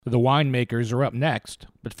The winemakers are up next,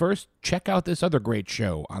 but first, check out this other great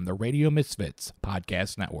show on the Radio Misfits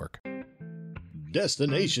Podcast Network.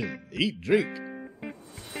 Destination Eat Drink.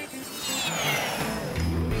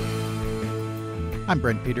 I'm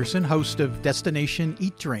Brent Peterson, host of Destination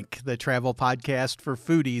Eat Drink, the travel podcast for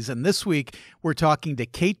foodies. And this week, we're talking to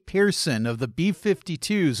Kate Pearson of the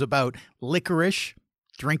B-52s about licorice,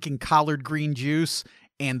 drinking collard green juice,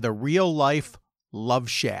 and the real-life Love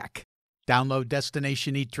Shack. Download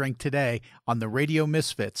Destination Eat Drink today on the Radio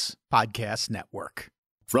Misfits Podcast Network.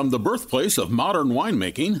 From the birthplace of modern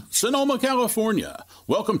winemaking, Sonoma, California,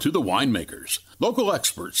 welcome to The Winemakers. Local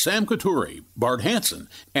experts Sam Couturi, Bart Hansen,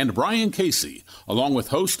 and Brian Casey, along with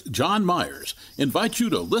host John Myers, invite you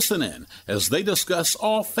to listen in as they discuss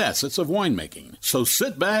all facets of winemaking. So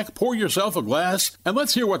sit back, pour yourself a glass, and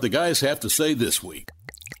let's hear what the guys have to say this week.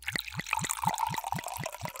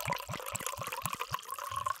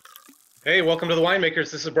 Hey, welcome to The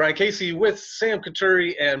Winemakers. This is Brian Casey with Sam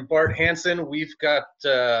Couturi and Bart Hansen. We've got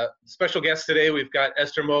special guests today. We've got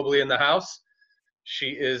Esther Mobley in the house. She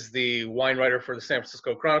is the wine writer for the San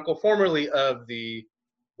Francisco Chronicle, formerly of the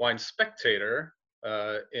Wine Spectator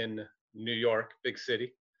in New York, big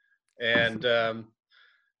city. And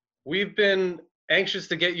we've been anxious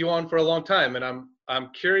to get you on for a long time, and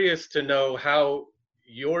I'm curious to know how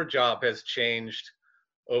your job has changed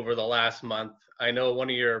over the last month. I know one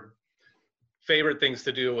of your favorite things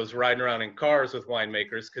to do was riding around in cars with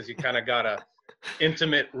winemakers because you kind of got a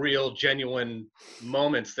intimate, real, genuine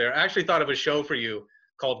moments there. I actually thought of a show for you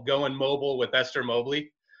called Going Mobile with Esther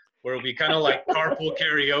Mobley, where it'll be kind of like carpool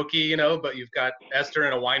karaoke, you know, but you've got Esther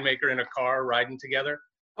and a winemaker in a car riding together.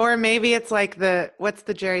 Or maybe it's like what's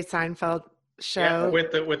the Jerry Seinfeld show?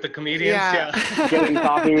 Yeah, with the comedians. Yeah. Getting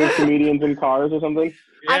coffee with comedians in cars or something.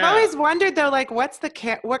 Yeah. I've always wondered though, like, what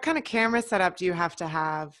kind of camera setup do you have to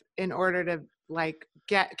have in order to like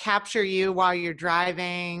capture you while you're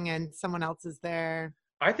driving and someone else is there?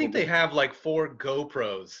 I think they have like 4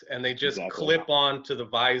 GoPros and they just clip on to the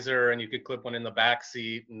visor, and you could clip one in the back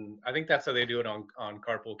seat. And I think that's how they do it on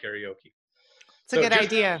carpool karaoke. It's a good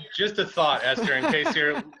idea. Just a thought, Esther, in case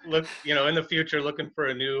you're in the future looking for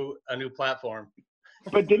a new platform.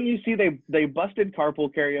 But didn't you see they busted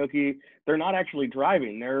carpool karaoke? They're not actually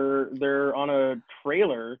driving. They're on a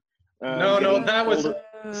trailer. No, that was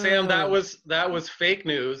Sam. That was fake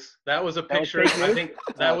news. That was a picture. I think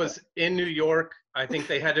that was in New York. I think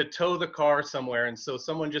they had to tow the car somewhere, and so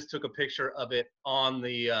someone just took a picture of it on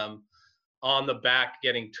the back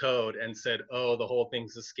getting towed and said, "Oh, the whole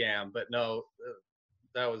thing's a scam." But no,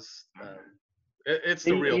 that was it's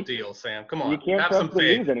the real deal, Sam. Come on, you can't have trust some the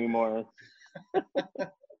faith news anymore.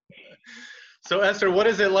 So Esther, what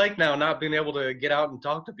is it like now not being able to get out and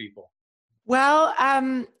talk to people? Well,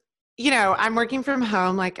 I'm working from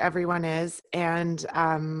home like everyone is, and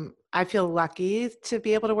I feel lucky to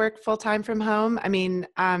be able to work full-time from home. I mean,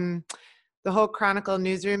 the whole Chronicle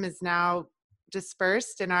newsroom is now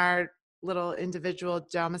dispersed in our little individual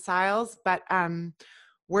domiciles, but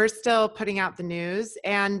we're still putting out the news.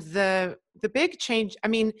 And the big change, I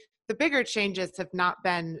mean, the bigger changes have not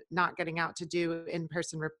been not getting out to do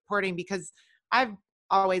in-person reporting, because I've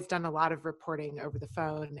always done a lot of reporting over the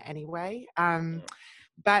phone anyway.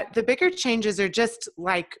 But the bigger changes are just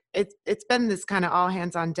like, it's been this kind of all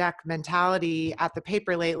hands on deck mentality at the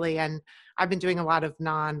paper lately. And I've been doing a lot of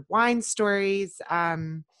non-wine stories.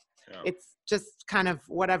 It's just kind of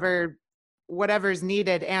whatever's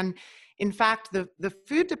needed. And in fact, the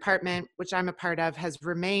food department, which I'm a part of, has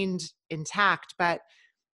remained intact. But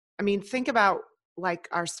I mean, think about like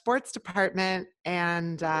our sports department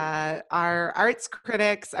and our arts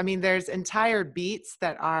critics. I mean, there's entire beats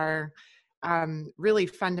that are really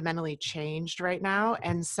fundamentally changed right now.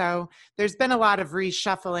 And so there's been a lot of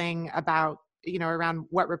reshuffling about, around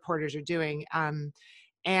what reporters are doing.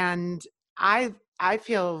 And I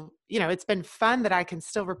feel, it's been fun that I can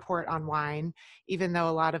still report on wine, even though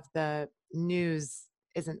a lot of the news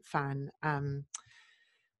isn't fun.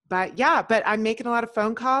 But I'm making a lot of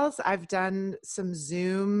phone calls. I've done some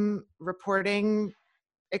Zoom reporting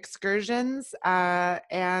excursions,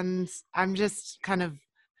 and I'm just kind of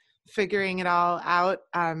figuring it all out.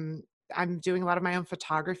 I'm doing a lot of my own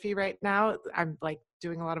photography right now. I'm like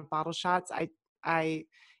doing a lot of bottle shots. I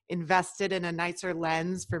invested in a nicer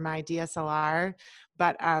lens for my DSLR,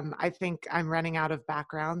 but I think I'm running out of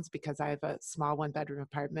backgrounds because I have a small 1-bedroom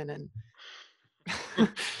apartment, and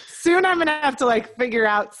soon I'm going to have to like figure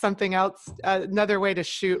out something else, another way to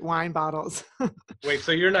shoot wine bottles. Wait,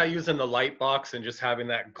 so you're not using the light box and just having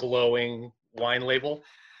that glowing wine label?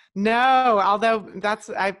 No, although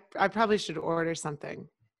I probably should order something.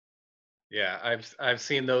 Yeah, I've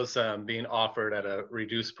seen those being offered at a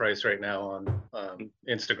reduced price right now on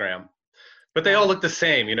Instagram. But they all look the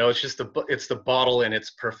same, it's just it's the bottle in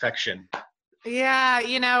its perfection. Yeah,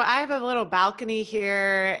 I have a little balcony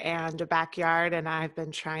here and a backyard, and I've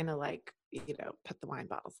been trying to put the wine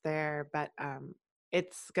bottles there, but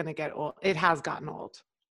it's gonna get old. It has gotten old.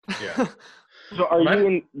 Yeah. So are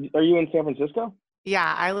you in San Francisco?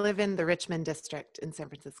 Yeah, I live in the Richmond district in San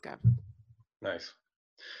Francisco. Nice.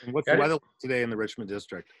 And what's the weather today in the Richmond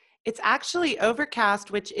district? It's actually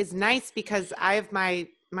overcast, which is nice because I have my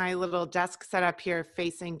little desk set up here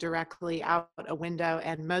facing directly out a window,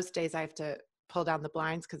 and most days I have to pull down the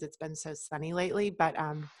blinds because it's been so sunny lately. But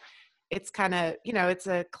it's kind of, it's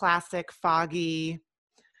a classic foggy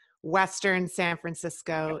Western San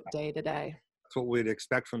Francisco day to day. That's what we'd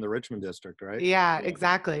expect from the Richmond district, right? Yeah,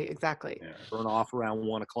 exactly. Yeah. Burn off around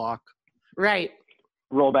 1 o'clock. Right.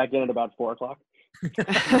 Roll back in at about 4 o'clock.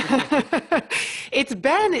 It's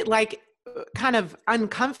been kind of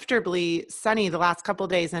uncomfortably sunny the last couple of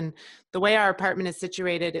days, and the way our apartment is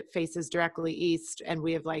situated, it faces directly east, and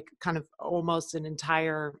we have kind of almost an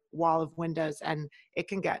entire wall of windows, and it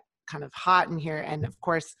can get kind of hot in here. And of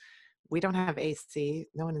course, we don't have AC.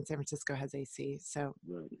 No one in San Francisco has AC, so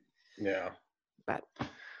yeah. But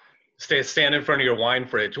stand in front of your wine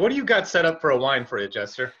fridge. What do you got set up for a wine fridge,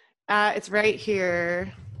 Esther? It's right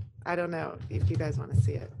here. I don't know if you guys want to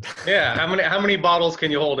see it. Yeah. How many bottles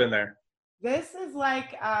can you hold in there? This is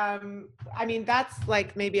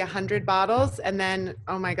that's maybe 100 bottles. And then,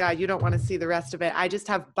 oh my God, you don't want to see the rest of it. I just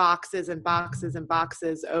have boxes and boxes and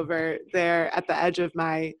boxes over there at the edge of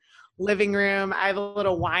my living room. I have a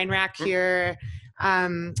little wine rack here.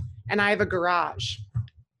 And I have a garage.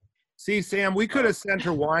 See, Sam, we could have sent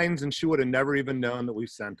her wines and she would have never even known that we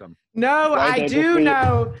sent them. No, I do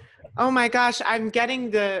know. Oh my gosh, I'm getting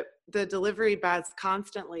the delivery buzz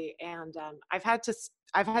constantly, and I've had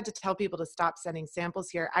to tell people to stop sending samples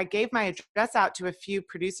here. I gave my address out to a few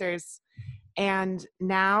producers, and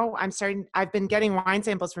now I've been getting wine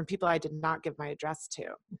samples from people I did not give my address to.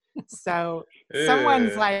 So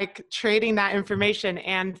someone's trading that information,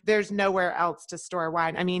 and there's nowhere else to store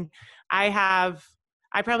wine. I mean, I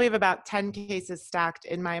probably have about 10 cases stacked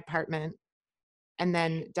in my apartment, and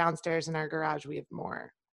then downstairs in our garage we have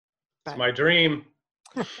more. It's my dream.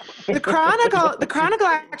 The Chronicle,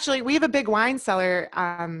 actually, we have a big wine cellar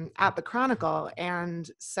at the Chronicle, and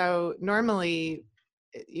so normally,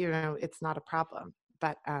 it's not a problem,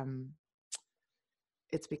 but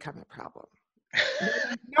it's become a problem.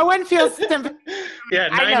 No one feels sympathy. Yeah,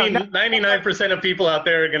 99% of people out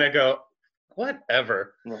there are gonna go,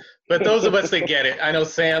 whatever. But those of us that get it, I know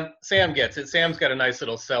Sam gets it. Sam's got a nice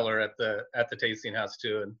little cellar at the tasting house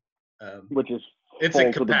too, and which is it's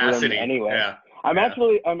a capacity anyway. Yeah. I'm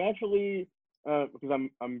actually because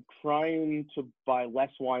I'm trying to buy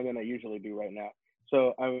less wine than I usually do right now.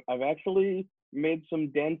 So I've actually made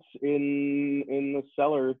some dents in the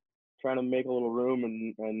cellar, trying to make a little room,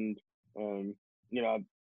 and I'm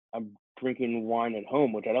drinking wine at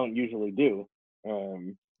home, which I don't usually do.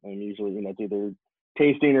 I'm usually it's either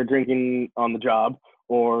tasting or drinking on the job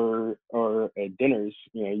or at dinners.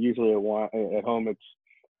 Usually at home it's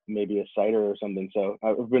maybe a cider or something. So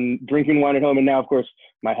I've been drinking wine at home, and now of course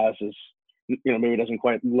my house is maybe it doesn't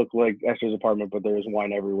quite look like Esther's apartment, but there is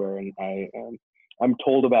wine everywhere, and I'm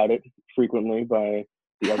told about it frequently by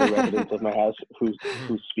the other residents of my house who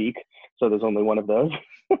speak. So there's only one of those.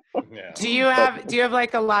 Yeah. Do you have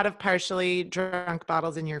a lot of partially drunk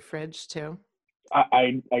bottles in your fridge too?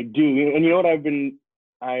 I do, and you know what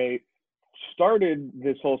I started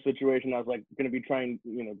this whole situation. I was going to be trying,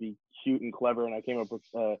 be cute and clever, and I came up with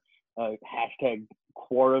a hashtag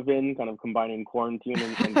Quaravin, kind of combining quarantine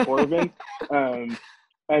and Quaravin.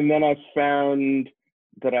 And then I found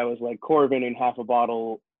that I was Quaravin half a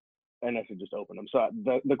bottle, and I should just open them. So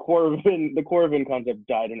the Quaravin concept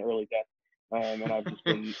died an early death, and I've just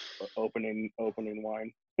been opening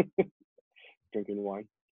wine, drinking wine.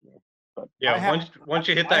 Yeah. But once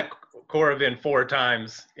you hit that Quaravin 4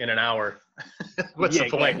 times in an hour, what's the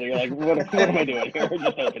point? Exactly. What am I doing here?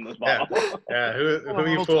 Just open this bottle. Yeah. Who are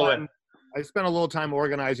you fooling? I spent a little time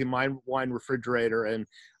organizing my wine refrigerator, and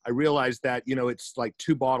I realized that, it's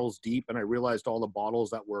 2 bottles deep, and I realized all the bottles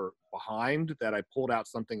that were behind that I pulled out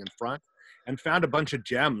something in front and found a bunch of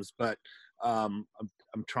gems, but I'm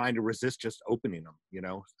trying to resist just opening them.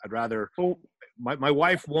 I'd rather my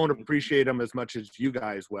wife won't appreciate them as much as you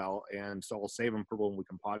guys will, and so I'll save them for when we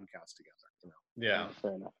can podcast together. Yeah,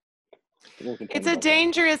 fair enough. It's a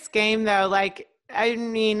dangerous game, though. I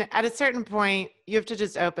mean, at a certain point, you have to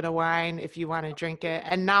just open a wine if you want to drink it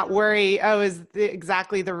and not worry, is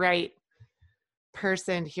exactly the right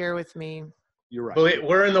person here with me. You're right. But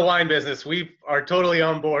we're in the wine business. We are totally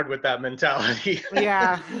on board with that mentality.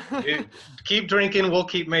 Yeah. Keep drinking, we'll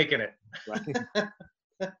keep making it. Right.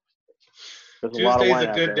 There's a lot of Tuesday's wine a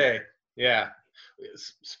out good there. day. Yeah.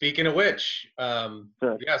 Speaking of which,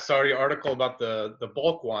 Sure. yeah, saw the article about the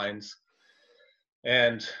bulk wines.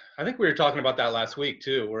 And I think we were talking about that last week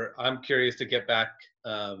too, where I'm curious to get back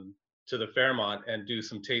to the Fairmont and do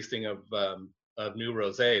some tasting of new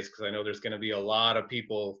rosés, because I know there's going to be a lot of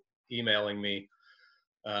people emailing me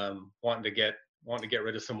wanting to get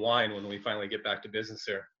rid of some wine when we finally get back to business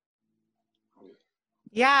here.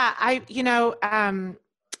 Yeah,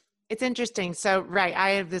 it's interesting. So, right,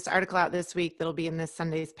 I have this article out this week that'll be in this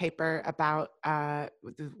Sunday's paper about,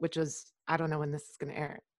 which was, I don't know when this is going to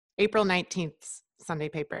air, April 19th Sunday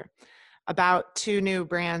paper, about 2 new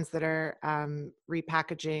brands that are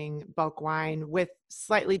repackaging bulk wine with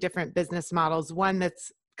slightly different business models. One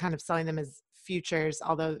that's kind of selling them as futures,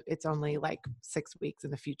 although it's only like 6 weeks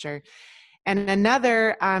in the future. And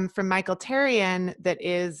another from Michael Terrian that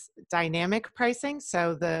is dynamic pricing.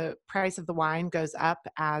 So the price of the wine goes up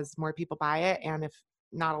as more people buy it. And if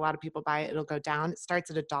not a lot of people buy it, it'll go down. It starts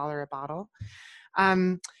at $1 a bottle.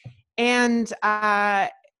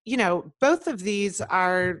 Both of these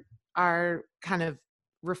are kind of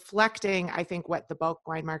reflecting, I think, what the bulk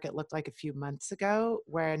wine market looked like a few months ago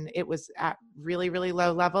when it was at really, really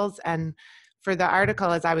low levels. And for the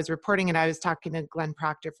article, as I was reporting it, I was talking to Glenn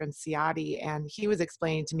Proctor from Ciati, and he was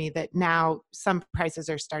explaining to me that now some prices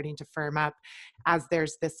are starting to firm up as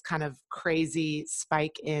there's this kind of crazy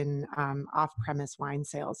spike in off-premise wine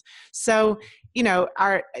sales. So,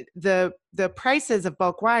 the prices of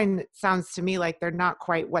bulk wine sounds to me like they're not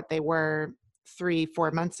quite what they were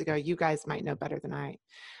 3-4 months ago. You guys might know better than I,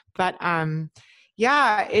 but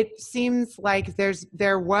yeah, it seems like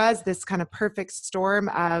there was this kind of perfect storm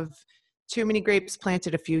of too many grapes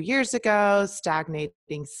planted a few years ago,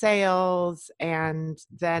 stagnating sales, and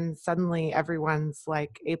then suddenly everyone's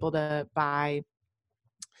like able to buy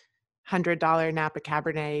 $100 Napa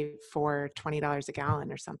Cabernet for $20 a gallon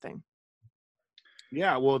or something.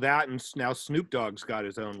 Yeah, well, that, and now Snoop Dogg's got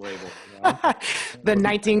his own label. You know? The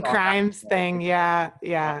 19 Crimes thing, yeah.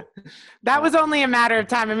 That was only a matter of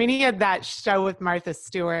time. I mean, he had that show with Martha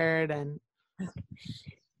Stewart, and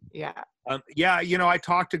yeah. I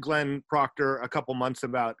talked to Glenn Proctor a couple months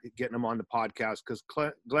about getting him on the podcast, because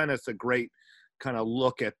Glenn has a great kind of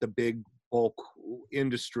look at the big bulk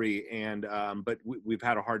industry, and but we've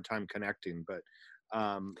had a hard time connecting. But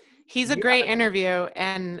he's a great interview,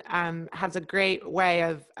 and has a great way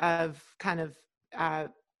of kind of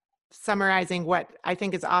summarizing what I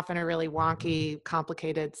think is often a really wonky,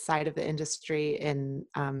 complicated side of the industry in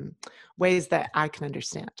ways that I can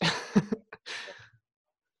understand.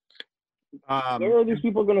 Where are these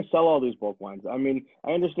people going to sell all these bulk wines? I mean,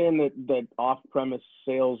 I understand that off-premise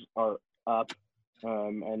sales are up,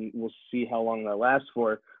 and we'll see how long that lasts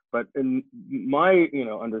for. But in my,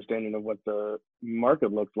 understanding of what the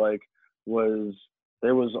market looked like was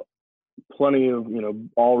there was plenty of,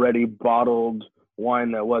 already bottled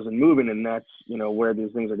wine that wasn't moving, and that's, where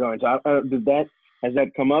these things are going. So has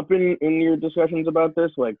that come up in your discussions about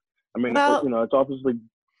this? Like, I mean, it's obviously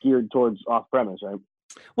geared towards off-premise, right?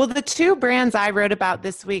 Well, the 2 brands I wrote about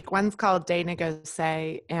this week, one's called De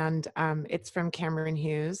Negocié, and it's from Cameron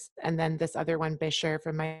Hughes, and then this other one, Bisher,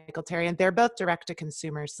 from Michael Terrian. They're both direct to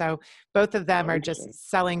consumer, so both of them are just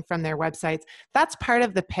selling from their websites. That's part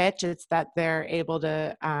of the pitch. It's that they're able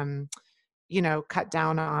to, cut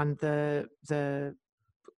down on the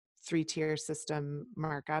 3-tier system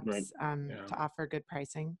markups to offer good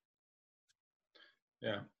pricing.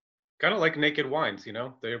 Yeah, kind of like Naked Wines.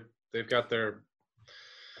 They've got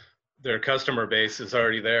their customer base is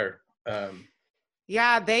already there.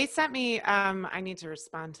 Yeah, they sent me, I need to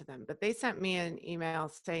respond to them, but they sent me an email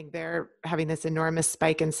saying they're having this enormous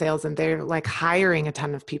spike in sales and they're like hiring a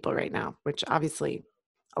ton of people right now, which obviously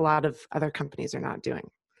a lot of other companies are not doing.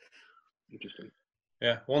 Interesting.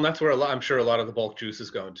 Yeah, well, and that's where I'm sure a lot of the bulk juice is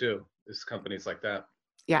going too, is companies like that.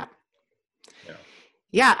 Yeah.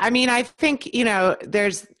 I mean, I think,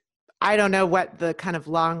 I don't know what the kind of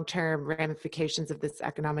long-term ramifications of this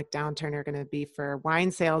economic downturn are going to be for wine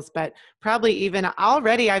sales, but probably even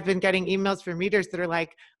already I've been getting emails from readers that are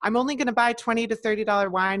like, I'm only going to buy $20 to $30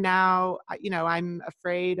 wine now. I'm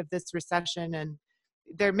afraid of this recession, and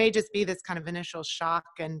there may just be this kind of initial shock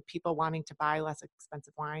and people wanting to buy less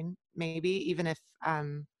expensive wine, maybe even if,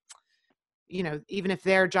 even if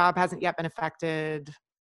their job hasn't yet been affected,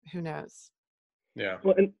 who knows? Yeah.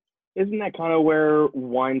 Well, and isn't that kind of where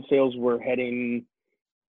wine sales were heading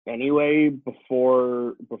anyway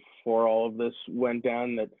before all of this went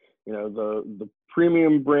down? That the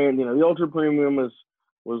premium brand, the ultra premium is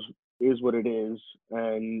what it is,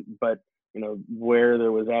 but where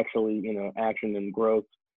there was actually action and growth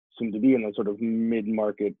seemed to be in that sort of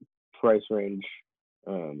mid-market price range.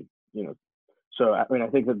 So I mean, I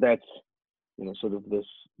think that's sort of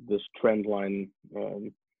this trend line,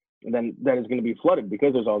 and then that is going to be flooded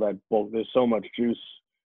because there's all that bulk. There's so much juice,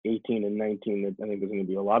 18 and 19, that I think there's going to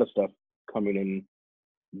be a lot of stuff coming in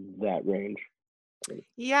that range.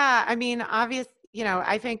 Yeah, I mean,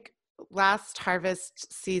 I think last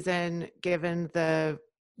harvest season, given the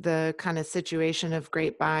kind of situation of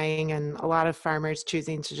grape buying and a lot of farmers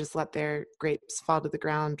choosing to just let their grapes fall to the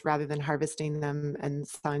ground rather than harvesting them and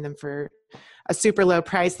selling them for a super low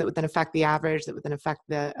price that would then affect the average, that would then affect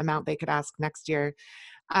the amount they could ask next year.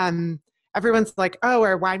 Everyone's like, oh,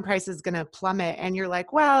 our wine price is going to plummet. And you're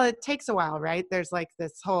like, well, it takes a while, right? There's like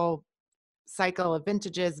this whole cycle of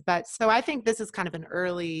vintages. But so I think this is kind of an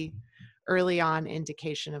early on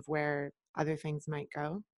indication of where other things might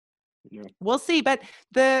go. Yeah. We'll see. But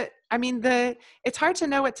it's hard to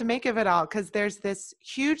know what to make of it all, because there's this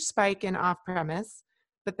huge spike in off-premise,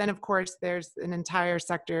 but then of course there's an entire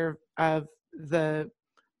sector of the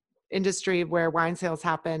industry where wine sales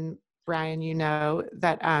happen, Brian,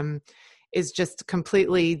 that is just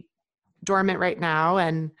completely dormant right now.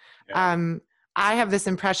 And I have this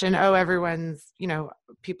impression, everyone's,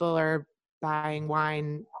 people are buying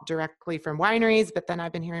wine directly from wineries, but then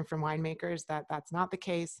I've been hearing from winemakers that that's not the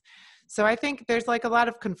case. So I think there's like a lot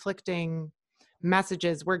of conflicting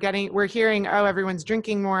messages. We're hearing, everyone's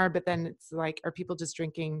drinking more, but then it's like, are people just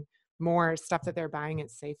drinking more stuff that they're buying at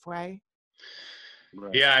Safeway?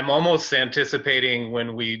 Right. Yeah, I'm almost anticipating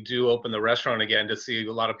when we do open the restaurant again to see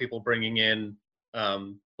a lot of people bringing in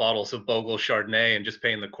bottles of Bogle Chardonnay and just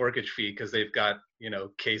paying the corkage fee because they've got,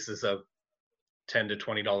 cases of $10 to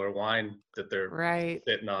 $20 wine that they're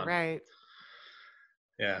sitting on. Right.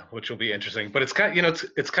 Yeah, which will be interesting. But it's kind of,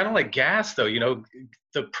 it's kind of like gas though.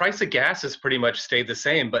 The price of gas has pretty much stayed the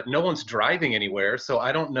same, but no one's driving anywhere. So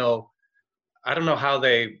I don't know how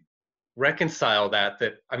they reconcile that.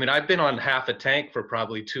 I've been on half a tank for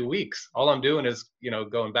probably 2 weeks. All I'm doing is,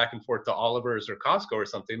 going back and forth to Oliver's or Costco or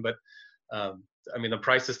something. But the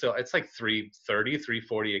price is still, it's like $3.30,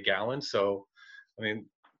 $3.40 a gallon. So,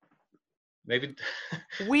 maybe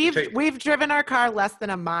we've driven our car less than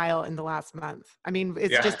a mile in the last month.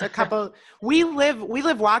 It's just a couple. We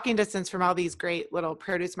live walking distance from all these great little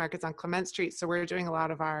produce markets on Clement Street, so we're doing a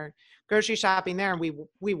lot of our grocery shopping there, and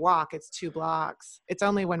we walk. It's 2 blocks. It's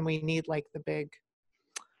only when we need like the big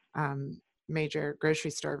major grocery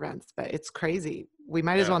store events, but it's crazy. We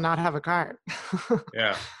might as well not have a car.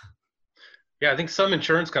 Yeah, I think some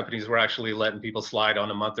insurance companies were actually letting people slide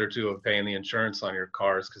on a month or two of paying the insurance on your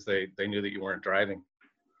cars because they knew that you weren't driving.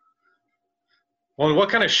 Well, what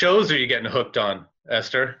kind of shows are you getting hooked on,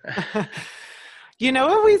 Esther?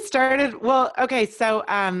 What we started? Well, okay, so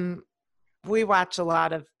we watch a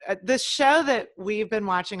lot of the show that we've been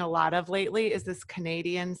watching a lot of lately is this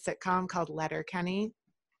Canadian sitcom called Letterkenny.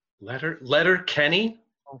 Letterkenny?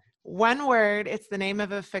 One word. It's the name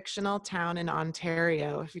of a fictional town in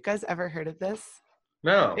Ontario. Have you guys ever heard of this?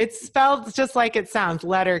 No. It's spelled just like it sounds,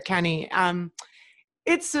 Letterkenny.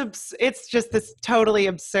 It's just this totally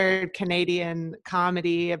absurd Canadian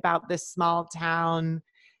comedy about this small town,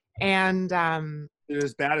 and is it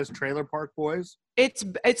as bad as Trailer Park Boys? It's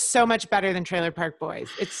so much better than Trailer Park Boys.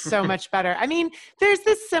 It's so much better. There's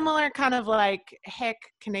this similar kind of like hick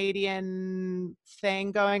Canadian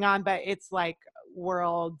thing going on, but it's like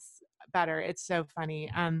worlds better. It's so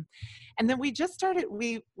funny. And then we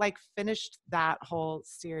finished that whole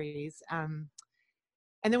series. And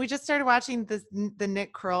then we just started watching the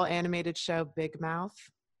Nick Kroll animated show Big Mouth.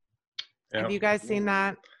 Yeah. Have you guys seen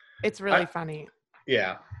that? It's really funny.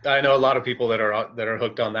 Yeah, I know a lot of people that are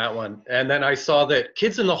hooked on that one. And then I saw that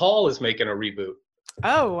Kids in the Hall is making a reboot.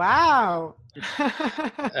 Oh, wow.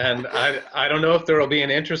 And I don't know if there will be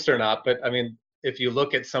an interest or not, but if you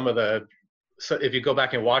look at if you go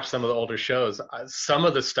back and watch some of the older shows, some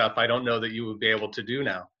of the stuff I don't know that you would be able to do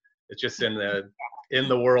now. It's just in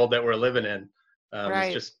the world that we're living in.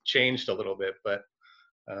 It's just changed a little bit, but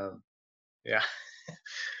yeah.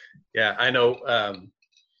 Yeah, I know.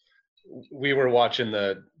 We were watching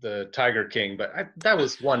the Tiger King, but that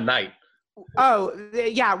was one night. Oh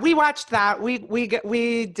yeah, we watched that. We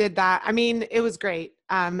did that. It was great.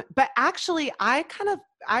 But actually,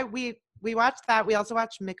 we watched that. We also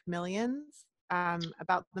watched McMillions,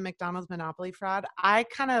 about the McDonald's monopoly fraud. I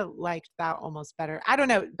kind of liked that almost better. I don't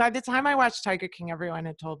know. By the time I watched Tiger King, everyone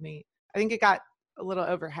had told me. I think it got a little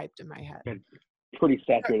overhyped in my head. Pretty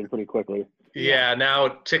saturated pretty quickly. Yeah, now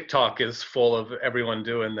TikTok is full of everyone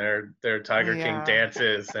doing their Tiger King Yeah.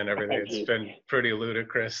 dances and everything. It's been pretty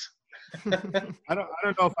ludicrous. I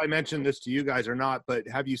don't know if I mentioned this to you guys or not, but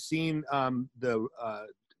have you seen on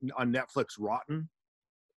Netflix Rotten?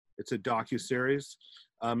 It's a docuseries,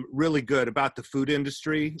 really good about the food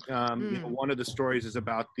industry. One of the stories is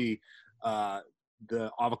about the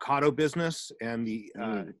avocado business and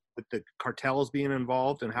with the cartels being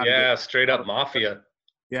involved and how to get straight up mafia.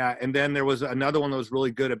 Yeah, and then there was another one that was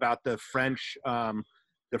really good about the French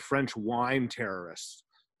wine terrorists.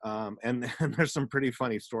 And there's some pretty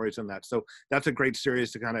funny stories in that. So that's a great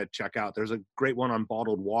series to kind of check out. There's a great one on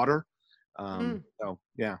bottled water. So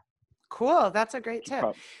yeah. Cool. That's a great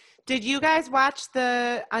tip. Did you guys watch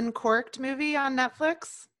the Uncorked movie on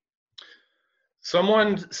Netflix?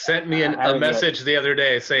 Someone sent me a message the other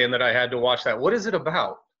day saying that I had to watch that. What is it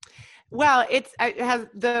about? Well, it has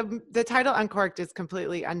the title Uncorked is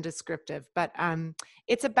completely undescriptive, but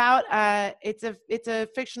it's about it's a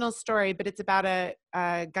fictional story, but it's about a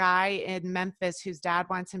guy in Memphis whose dad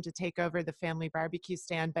wants him to take over the family barbecue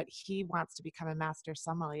stand, but he wants to become a master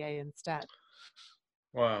sommelier instead.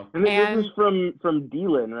 Wow. And this is from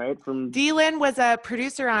Dylan, right? Dylan was a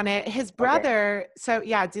producer on it. His brother,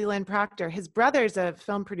 Dylan Proctor, his brother's a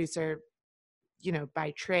film producer,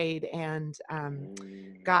 by trade, and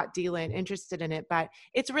got Dylan interested in it. But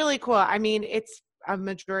it's really cool. I mean, it's a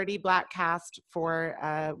majority Black cast for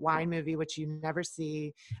a wine movie, which you never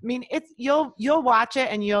see. I mean, it's you'll watch it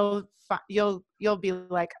and you'll be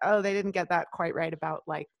like, oh, they didn't get that quite right about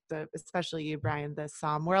like especially you, Brian, the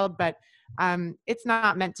Somm world, but it's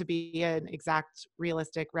not meant to be an exact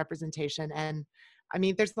realistic representation. And I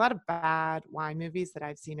mean, there's a lot of bad wine movies that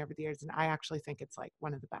I've seen over the years, and I actually think it's like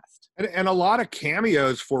one of the best. And a lot of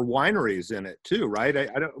cameos for wineries in it too, right?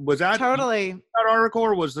 Was that totally that article,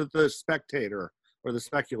 or was it the Spectator or the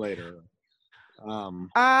Speculator?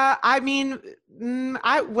 I mean,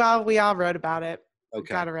 we all wrote about it.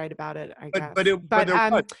 Okay. Got to write about it, I guess.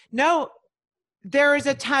 But no, there is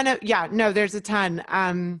a ton of there's a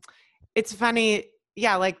ton. It's funny,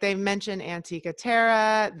 like they mention Antica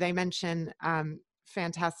Terra, they mention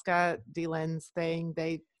Fantasca, Dylan's thing.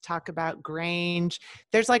 They talk about Grange.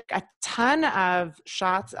 There's like a ton of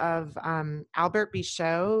shots of Albert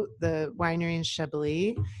Bichot, the winery in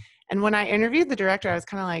Chablis. And when I interviewed the director, I was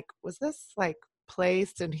kind of like, was this like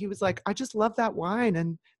placed? And he was like, I just love that wine.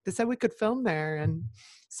 And they said we could film there. And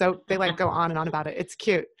so they like go on and on about it. It's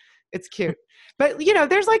cute. It's cute. But,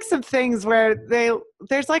 there's like some things where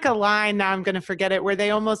there's like a line, now I'm going to forget it, where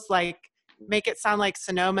they almost like make it sound like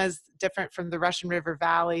Sonoma's different from the Russian River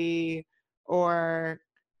Valley, or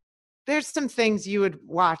there's some things you would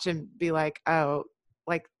watch and be like, oh,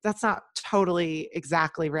 like that's not totally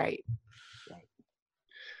exactly right.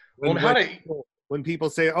 When people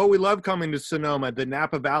say, oh, we love coming to Sonoma, the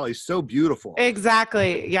Napa Valley is so beautiful.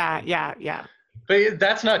 Exactly. Yeah. But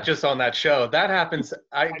that's not just on that show. That happens.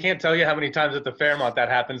 I can't tell you how many times at the Fairmont that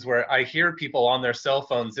happens, where I hear people on their cell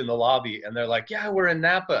phones in the lobby and they're like, yeah, we're in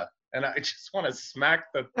Napa. And I just want to smack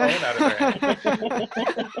the phone out of their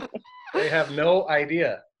hand. They have no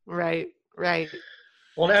idea. Right.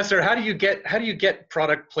 Well, Esther, how do you get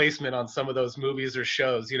product placement on some of those movies or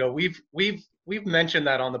shows? We've mentioned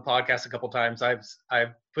that on the podcast a couple times.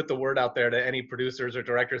 I've put the word out there to any producers or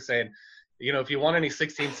directors saying, if you want any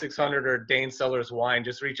 16600 or Dane Cellars wine,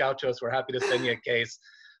 just reach out to us. We're happy to send you a case.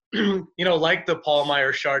 Like the Paul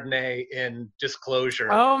Meyer Chardonnay in Disclosure.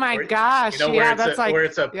 Oh my gosh. Where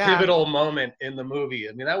it's a pivotal moment in the movie.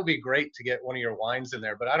 I mean, that would be great to get one of your wines in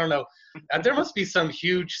there, but I don't know. There must be some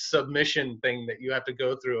huge submission thing that you have to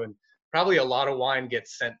go through, and probably a lot of wine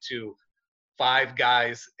gets sent to 5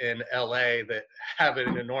 guys in LA that have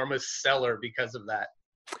an enormous cellar because of that.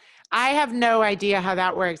 I have no idea how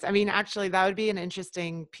that works. I mean, actually, that would be an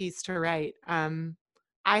interesting piece to write.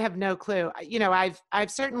 I have no clue.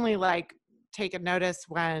 I've certainly like taken notice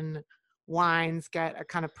when wines get a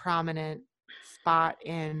kind of prominent spot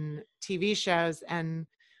in TV shows, and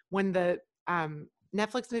when the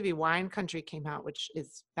Netflix movie Wine Country came out, which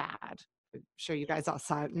is bad. I'm sure you guys all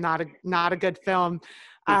saw it. Not a good film.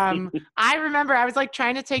 I remember I was like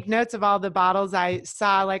trying to take notes of all the bottles I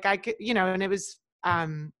saw. Like I could, and it was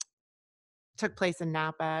took place in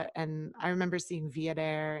Napa, and I remember seeing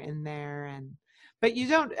Viader in there, but you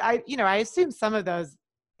don't. I assume some of those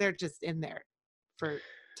they're just in there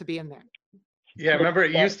to be in there. Yeah, remember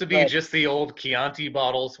it used to be just the old Chianti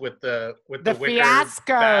bottles with the wicker fiascos,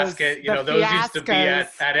 basket. Those used to be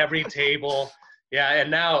at every table. Yeah,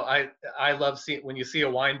 and now I love seeing when you see a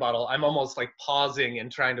wine bottle, I'm almost like pausing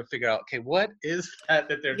and trying to figure out, okay, what is that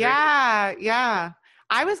they're drinking? Yeah.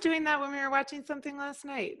 I was doing that when we were watching something last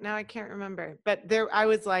night. Now I can't remember, but I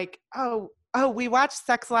was like, oh, we watched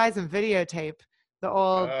Sex, Lies, and Videotape, the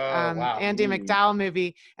old Wow. Andy McDowell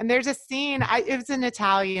movie. And there's a scene, it was an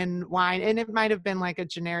Italian wine, and it might've been like a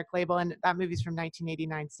generic label. And that movie's from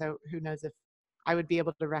 1989. So who knows if I would be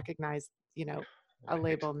able to recognize, a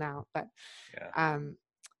label now. But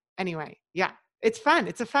anyway, yeah, it's fun.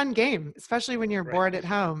 It's a fun game, especially when you're bored at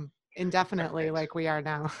home indefinitely like we are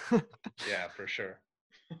now. Yeah, for sure.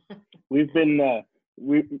 We've been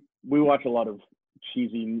we watch a lot of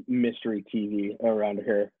cheesy mystery TV around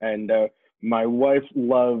here, and my wife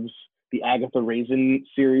loves the Agatha Raisin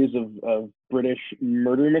series of British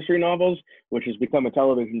murder mystery novels, which has become a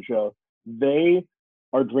television show. They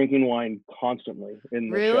are drinking wine constantly in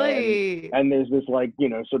the Really? show, and there's this like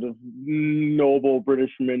sort of noble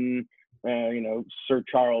Britishman, Sir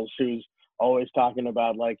Charles, who's always talking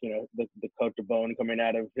about like the Cote de Beaune coming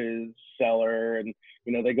out of his cellar, and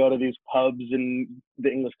they go to these pubs in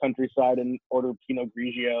the English countryside and order Pinot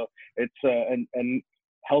Grigio. It's and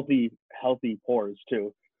healthy pours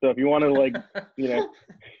too. So if you want to like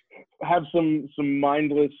have some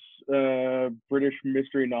mindless British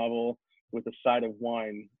mystery novel with a side of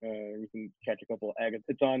wine, you can catch a couple of Agatha.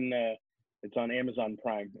 It's on Amazon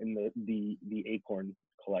Prime in the Acorn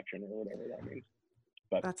collection or whatever that means.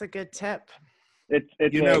 But that's a good tip. It's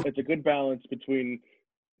a good balance between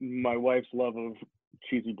my wife's love of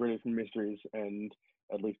cheesy British mysteries and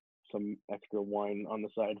at least some extra wine on the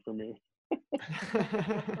side for me.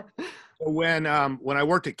 So when I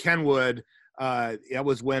worked at Kenwood, that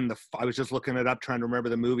was when I was just looking it up trying to remember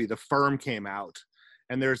the movie. The Firm came out,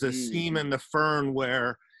 and there's a scene in The Firm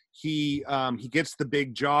where he gets the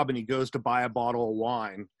big job and he goes to buy a bottle of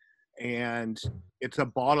wine, and it's a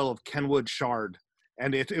bottle of Kenwood Chard.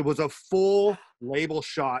 And it was a full label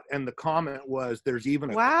shot, and the comment was, "There's even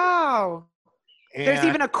a wow, there's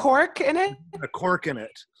even a cork in it." A cork in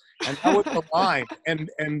it, and that was the line. And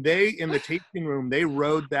they in the tasting room they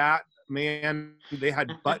rode that, man. They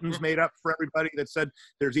had buttons made up for everybody that said,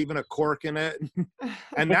 "There's even a cork in it,"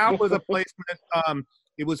 and that was a placement.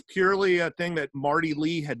 It was purely a thing that Marty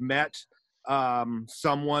Lee had met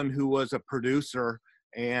someone who was a producer.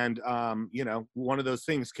 And, one of those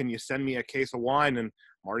things, can you send me a case of wine? And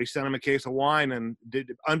Marty sent him a case of wine, and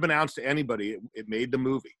unbeknownst to anybody, it made the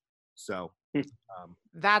movie. So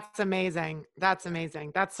that's amazing. That's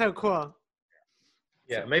amazing. That's so cool.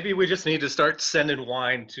 Yeah, maybe we just need to start sending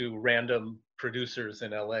wine to random producers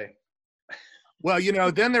in LA. Well,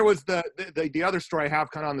 then there was the other story I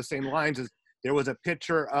have kind of on the same lines is there was a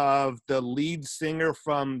picture of the lead singer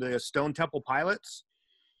from the Stone Temple Pilots.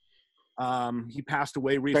 He passed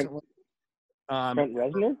away recently. Trent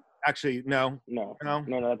Reznor? Actually, no.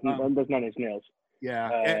 That's Nine Inch Nails.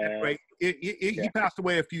 Yeah. Anyway, he passed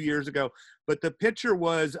away a few years ago, but the picture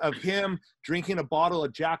was of him drinking a bottle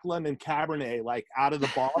of Jack London Cabernet, like out of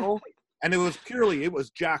the bottle. And it was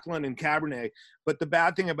Jack London Cabernet. But the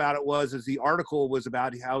bad thing about it was the article was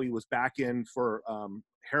about how he was back in for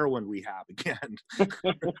heroin rehab again.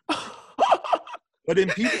 But in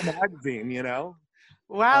People magazine,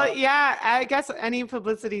 Well, yeah, I guess any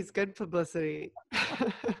publicity is good publicity.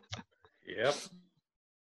 Yep.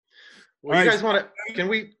 Well, you guys want to? Can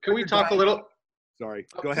we talk a little? Sorry,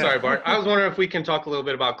 go ahead. Sorry, Bart. I was wondering if we can talk a little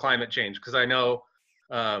bit about climate change, because I know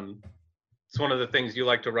it's one of the things you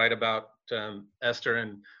like to write about, Esther.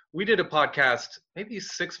 And we did a podcast maybe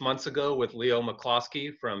 6 months ago with Leo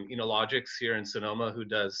McCloskey from Enologics here in Sonoma, who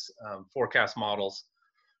does forecast models,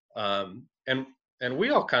 and we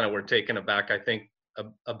all kind of were taken aback, I think,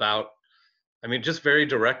 about, just very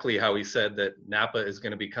directly how he said that Napa is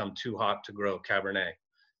going to become too hot to grow Cabernet,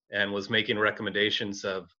 and was making recommendations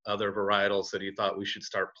of other varietals that he thought we should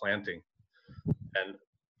start planting. And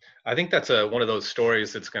I think that's one of those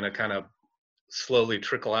stories that's going to kind of slowly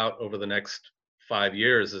trickle out over the next 5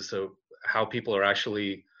 years as to how people are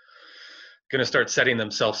actually going to start setting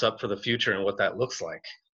themselves up for the future and what that looks like.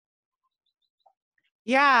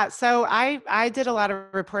 Yeah, so I did a lot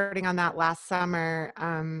of reporting on that last summer,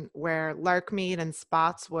 where Larkmead and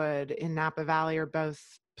Spotswood in Napa Valley are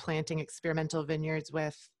both planting experimental vineyards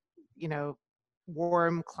with,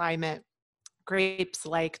 warm climate grapes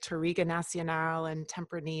like Touriga Nacional and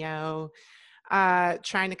Tempranillo,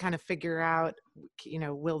 trying to kind of figure out,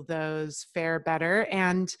 will those fare better?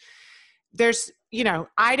 And there's,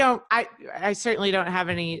 I certainly don't have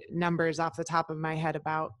any numbers off the top of my head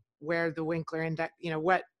about where the Winkler Index,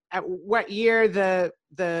 what year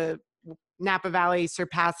the Napa Valley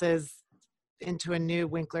surpasses into a new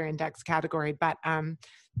Winkler Index category. But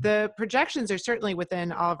the projections are certainly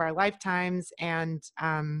within all of our lifetimes. And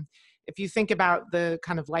if you think about the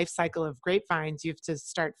kind of life cycle of grapevines, you have to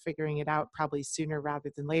start figuring it out probably sooner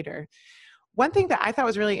rather than later. One thing that I thought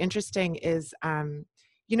was really interesting is,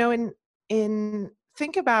 you know, in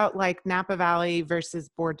think about like Napa Valley versus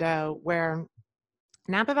Bordeaux, where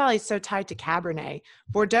Napa Valley is so tied to Cabernet.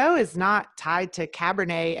 Bordeaux is not tied to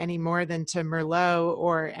Cabernet any more than to Merlot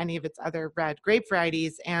or any of its other red grape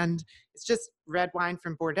varieties, and it's just red wine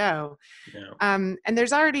from Bordeaux. Yeah. And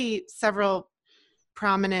there's already several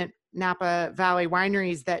prominent Napa Valley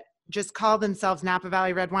wineries that just call themselves Napa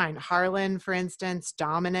Valley red wine. Harlan, for instance,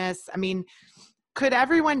 Dominus. I mean, could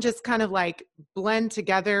everyone just kind of like blend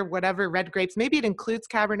together whatever red grapes? Maybe it includes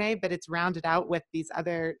Cabernet, but it's rounded out with these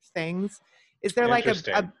other things. Is there like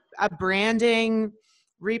a branding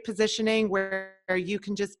repositioning where you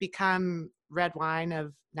can just become red wine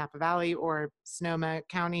of Napa Valley or Sonoma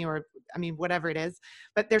County, or I mean, whatever it is,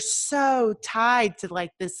 but they're so tied to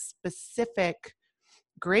like this specific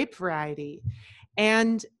grape variety.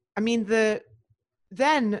 And I mean,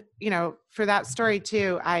 then, you know, for that story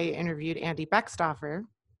too, I interviewed Andy Beckstoffer,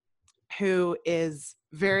 who is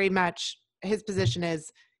very much, his position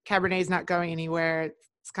is Cabernet is not going anywhere.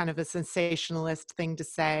 It's kind of a sensationalist thing to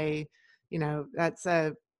say, you know, that's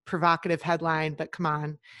a provocative headline, but come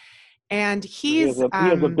on. And he has a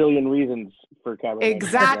billion reasons for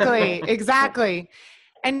Cabernet. Exactly.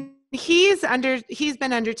 And he's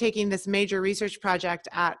been undertaking this major research project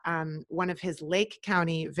at one of his Lake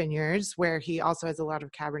County vineyards, where he also has a lot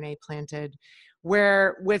of Cabernet planted,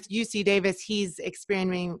 where with UC Davis, he's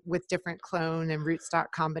experimenting with different clone and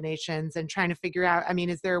rootstock combinations and trying to figure out, I mean,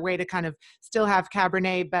 is there a way to kind of still have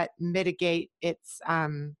Cabernet, but mitigate its,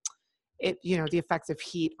 you know, the effects of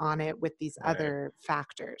heat on it with these other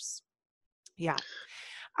factors. Yeah.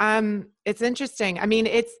 It's interesting. I mean,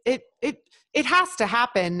 it has to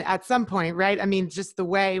happen at some point, right? I mean, just the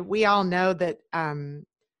way we all know that,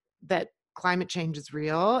 that climate change is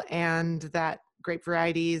real and that grape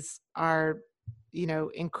varieties are, you know,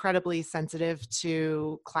 incredibly sensitive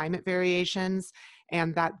to climate variations,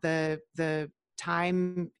 and that the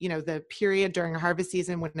time, you know, the period during a harvest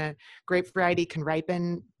season when a grape variety can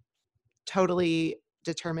ripen totally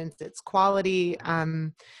determines its quality.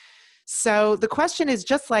 So the question is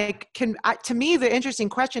just like, to me, the interesting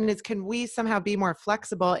question is, can we somehow be more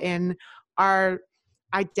flexible in our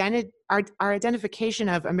identification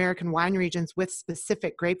of American wine regions with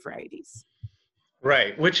specific grape varieties?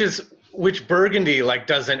 Right, which Burgundy like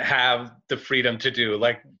doesn't have the freedom to do.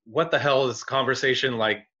 Like, what the hell is conversation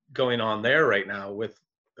like going on there right now with,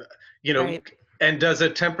 you know, right. And does a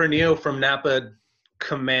Tempranillo from Napa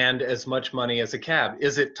command as much money as a cab?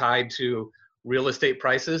 Is it tied to real estate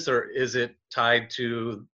prices, or is it tied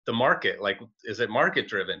to the market? Like, is it market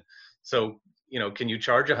driven? So, you know, can you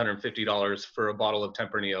charge $150 for a bottle of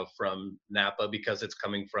Tempranillo from Napa because it's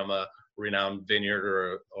coming from a renowned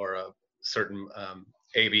vineyard or a certain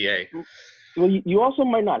AVA? Well, you also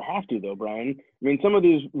might not have to, though, Brian. I mean, some of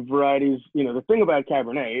these varieties, you know, the thing about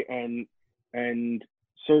Cabernet, and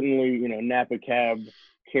certainly, you know, Napa Cab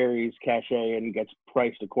carries cachet and gets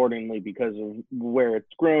priced accordingly because of where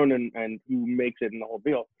it's grown and who makes it and the whole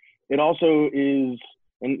deal. It also is,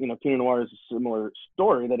 and you know, Pinot Noir is a similar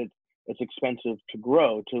story, that it's expensive to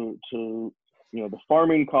grow, to you know, the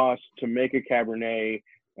farming costs to make a Cabernet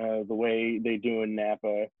the way they do in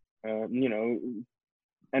Napa. You know,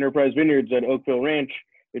 Enterprise Vineyards at Oakville Ranch,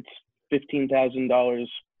 it's $15,000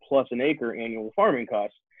 plus an acre annual farming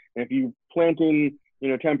costs. And if you planting, you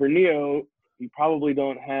know, Tempranillo, you probably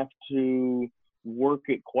don't have to work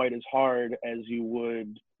it quite as hard as you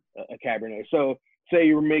would a Cabernet. So say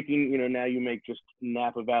you were making, you know, now you make just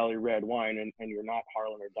Napa Valley red wine and you're not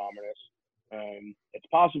Harlan or Dominus. It's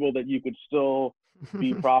possible that you could still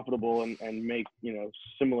be profitable and make, you know,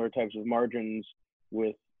 similar types of margins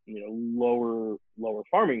with, you know, lower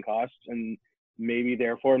farming costs. And maybe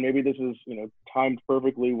this is, you know, timed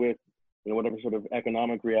perfectly with, you know, whatever sort of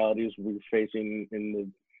economic realities we're facing in the,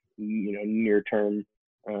 you know, near term,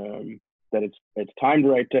 that it's timed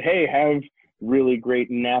right to, hey, have really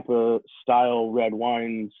great Napa style red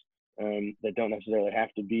wines that don't necessarily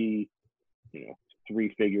have to be, you know,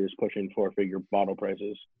 3 figures pushing 4-figure bottle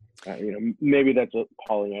prices. You know, maybe that's a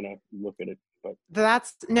Pollyanna look at it, but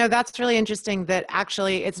that's really interesting that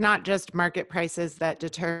actually it's not just market prices that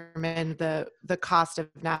determine the cost of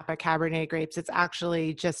Napa Cabernet grapes. It's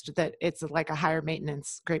actually just that it's like a higher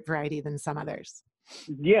maintenance grape variety than some others.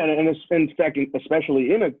 Yeah, and in fact,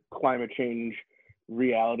 especially in a climate change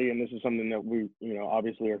reality, and this is something that we, you know,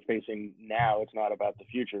 obviously are facing now. It's not about the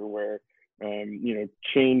future, where you know,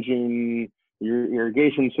 changing your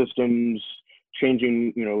irrigation systems,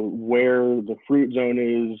 changing, where the fruit zone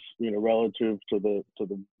is, relative to the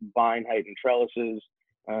vine height and trellises.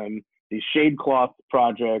 These shade cloth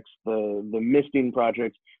projects, the misting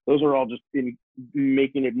projects, those are all just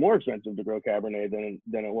making it more expensive to grow Cabernet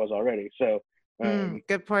than it was already. So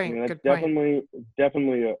good point. that's good point.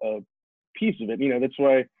 definitely a piece of it. That's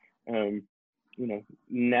why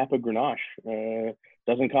Napa Grenache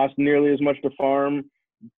doesn't cost nearly as much to farm.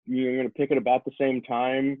 You're going to pick it about the same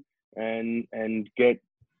time and get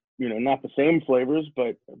not the same flavors,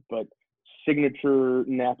 but signature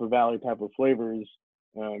Napa Valley type of flavors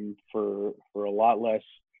for a lot less,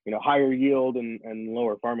 higher yield and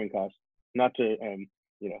lower farming costs. Not to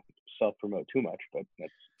self-promote too much, but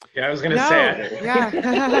that's I was going to say.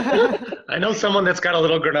 Yeah. I know someone that's got a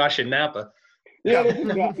little Grenache in Napa. Yeah,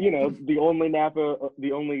 the only Napa,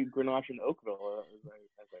 the only Grenache in Oakville, as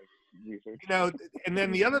I researched. And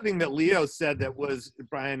then the other thing that Leo said that was,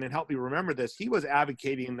 Brian, and help me remember this, he was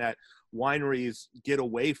advocating that wineries get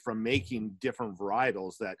away from making different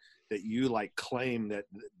varietals, that you like claim that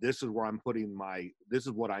this is where I'm putting this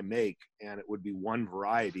is what I make, and it would be one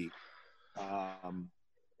variety.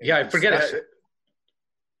 I forget it.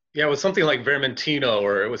 Yeah, it was something like Vermentino,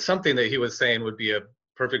 or it was something that he was saying would be a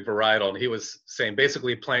perfect varietal, and he was saying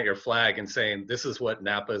basically plant your flag and saying this is what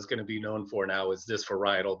Napa is going to be known for now, is this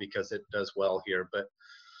varietal because it does well here. But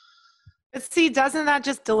see, doesn't that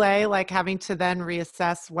just delay like having to then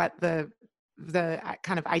reassess what the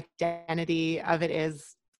kind of identity of it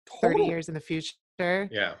is 30 years in the future?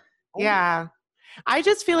 Yeah. I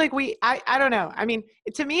just feel like I don't know. I mean,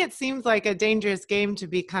 to me, it seems like a dangerous game to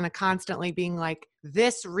be kind of constantly being like,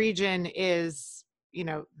 this region is,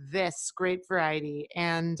 this grape variety.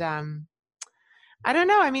 And I don't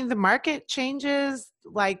know. I mean, the market changes,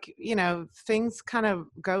 like, things kind of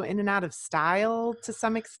go in and out of style to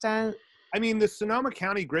some extent. I mean, the Sonoma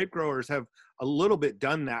County grape growers have a little bit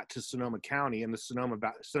done that to Sonoma County and the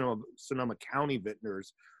Sonoma County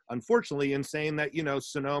vintners, unfortunately, in saying that,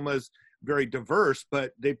 Sonoma's very diverse,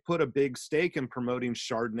 but they put a big stake in promoting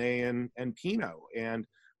Chardonnay and Pinot, and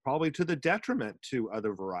probably to the detriment to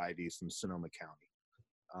other varieties in Sonoma County.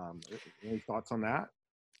 Any thoughts on that?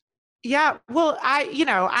 Yeah, well,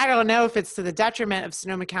 I don't know if it's to the detriment of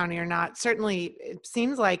Sonoma County or not. Certainly, it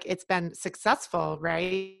seems like it's been successful,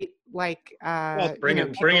 right? Like,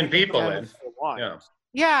 bringing people in.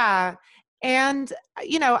 Yeah. And,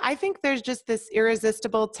 I think there's just this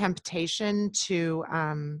irresistible temptation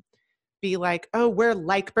to be like, oh, we're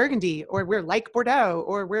like Burgundy, or we're like Bordeaux,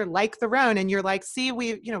 or we're like the Rhone. And you're like, see, we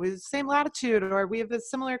have the same latitude, or we have a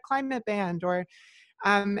similar climate band, or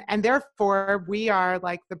and therefore we are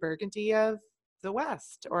like the Burgundy of the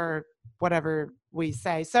West, or whatever we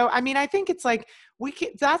say. So, I mean, I think it's like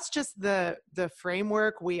that's just the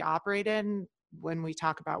framework we operate in when we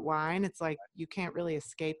talk about wine. It's like you can't really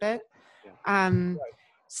escape it.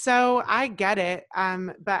 So I get it.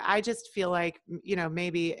 But I just feel like,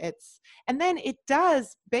 maybe and then it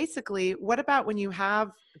does basically, what about when you have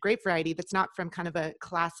a grape variety that's not from kind of a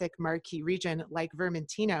classic marquee region like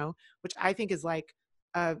Vermentino, which I think is like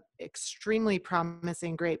a extremely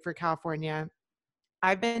promising grape for California.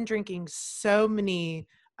 I've been drinking so many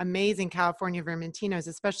amazing California Vermentinos,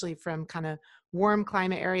 especially from kind of warm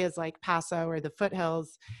climate areas like Paso or the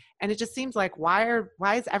foothills. And it just seems like, why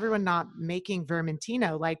is everyone not making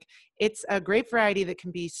Vermentino? Like, it's a grape variety that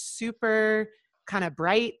can be super kind of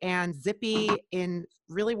bright and zippy in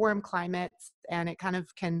really warm climates. And it kind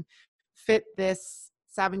of can fit this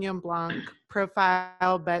Sauvignon Blanc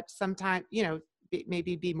profile, but sometimes,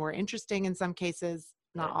 maybe be more interesting in some cases,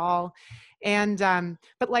 not all. And,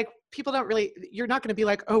 but like, people don't really, you're not going to be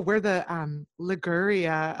like, oh, we're the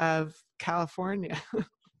Liguria of California.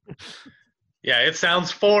 Yeah, it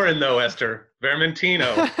sounds foreign though, Esther.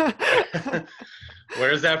 Vermentino.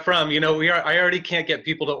 Where's that from? I already can't get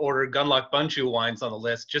people to order Gunlock Bunchu wines on the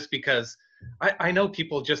list just because I know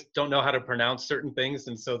people just don't know how to pronounce certain things,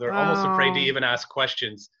 and so they're almost afraid to even ask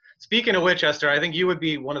questions. Speaking of which, Esther, I think you would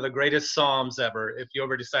be one of the greatest Psalms ever if you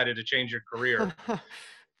ever decided to change your career.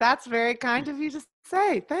 That's very kind of you to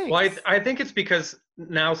say. Thanks. Well, I think it's because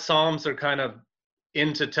now Psalms are kind of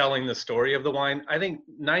into telling the story of the wine. I think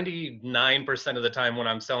 99% of the time when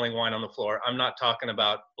I'm selling wine on the floor, I'm not talking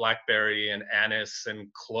about blackberry and anise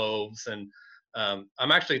and cloves, and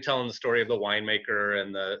I'm actually telling the story of the winemaker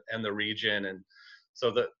and the region, and so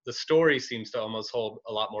the story seems to almost hold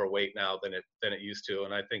a lot more weight now than it used to.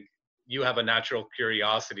 And I think you have a natural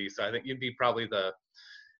curiosity, so I think you could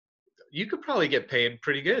probably get paid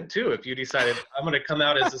pretty good too if you decided I'm going to come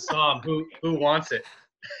out as a Somm. Who wants it?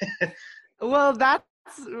 Well, that's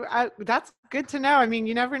that's good to know. I mean,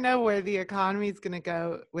 you never know where the economy is going to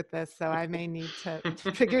go with this, so I may need to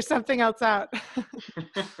figure something else out.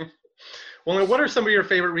 Well, what are some of your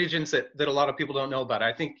favorite regions that a lot of people don't know about?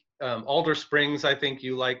 I think Alder Springs, I think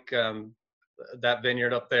you like that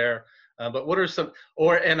vineyard up there. But what are some,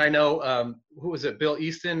 and I know, who was it? Bill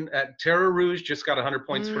Easton at Terra Rouge just got 100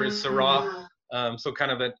 points for his Syrah. So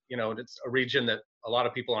kind of it's a region that a lot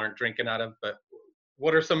of people aren't drinking out of. But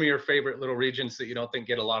what are some of your favorite little regions that you don't think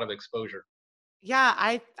get a lot of exposure? Yeah,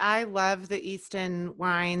 I love the Easton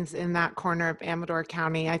wines in that corner of Amador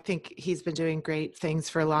County. I think he's been doing great things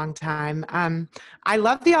for a long time. I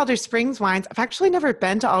love the Alder Springs wines. I've actually never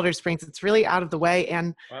been to Alder Springs. It's really out of the way.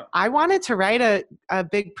 And Wow. I wanted to write a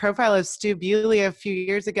big profile of Stu Bewley a few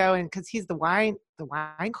years ago, and because he's the wine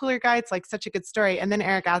cooler guy, it's like such a good story. And then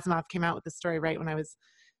Eric Asimov came out with the story right when I was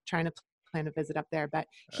trying to plan a visit up there. But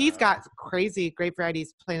he's got crazy grape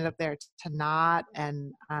varieties planted up there, Tanat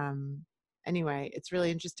and anyway, it's really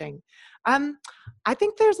interesting. I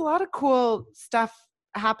think there's a lot of cool stuff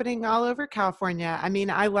happening all over California. I mean,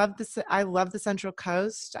 I love the Central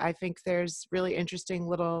Coast. I think there's really interesting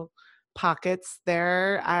little pockets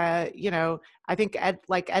there. I think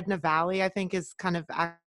Edna Valley, I think is kind of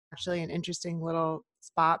actually an interesting little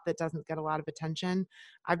spot that doesn't get a lot of attention.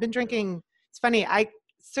 I've been drinking, it's funny,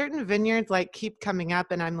 certain vineyards like keep coming up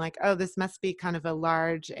and I'm like, oh, this must be kind of a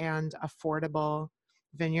large and affordable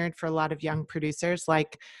vineyard for a lot of young producers.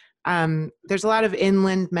 Like there's a lot of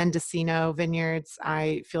inland Mendocino vineyards.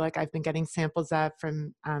 I feel like I've been getting samples of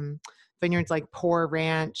from vineyards like Poor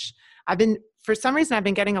Ranch. For some reason, I've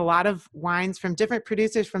been getting a lot of wines from different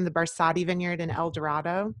producers from the Barsati vineyard in El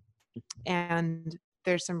Dorado. And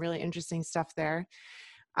there's some really interesting stuff there.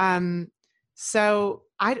 But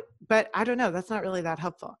I don't know, that's not really that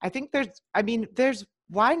helpful. I think there's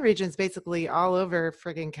wine regions basically all over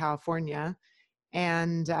friggin' California.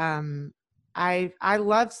 And I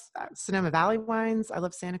love Sonoma Valley wines. I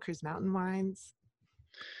love Santa Cruz Mountain wines.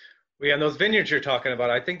 Well, yeah, and those vineyards you're talking about,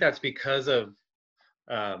 I think that's because of,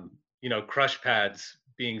 crush pads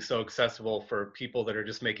being so accessible for people that are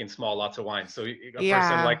just making small lots of wine. So a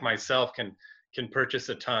person like myself can purchase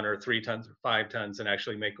a ton or 3 tons or 5 tons and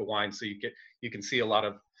actually make a wine. So you can see a lot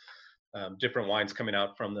of different wines coming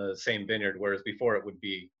out from the same vineyard, whereas before it would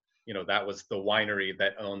be, that was the winery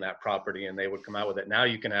that owned that property and they would come out with it. Now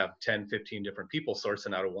you can have 10, 15 different people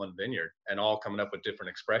sourcing out of one vineyard and all coming up with different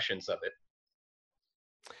expressions of it.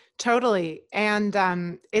 Totally. And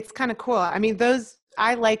it's kind of cool. I mean,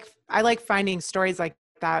 I like finding stories like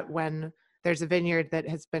that when there's a vineyard that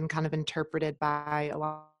has been kind of interpreted by a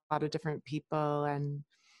lot of different people. And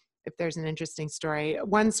if there's an interesting story,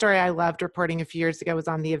 one story I loved reporting a few years ago was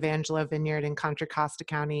on the Evangelo vineyard in Contra Costa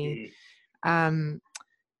County.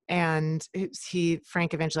 And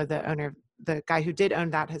Frank Evangelo, the owner, the guy who did own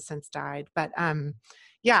that, has since died. But I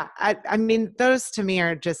mean, those to me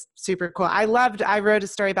are just super cool. I wrote a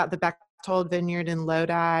story about the Bechtold vineyard in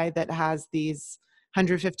Lodi that has these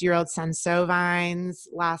 150-year-old Senso vines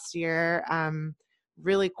last year.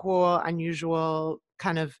 Really cool, unusual,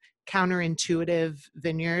 kind of counterintuitive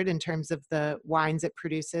vineyard in terms of the wines it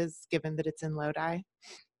produces, given that it's in Lodi.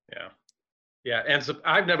 Yeah, and so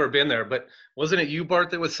I've never been there, but wasn't it you,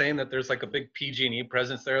 Bart, that was saying that there's like a big PG&E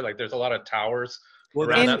presence there? Like there's a lot of towers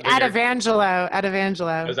around that vineyard? At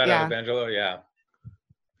Evangelo. Is that at Evangelo?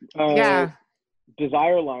 Yeah.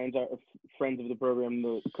 Desire Lines are friends of the program,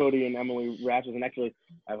 the Cody and Emily Ratches, and actually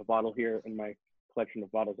I have a bottle here in my collection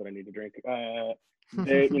of bottles that I need to drink.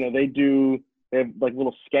 They have like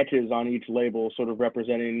little sketches on each label sort of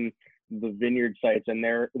representing the vineyard sites, and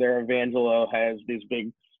their Evangelo has these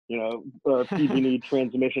big PG&E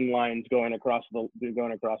transmission lines going across the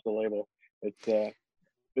label. It's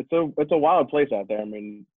a wild place out there. I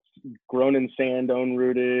mean, grown in sand, own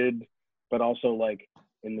rooted, but also like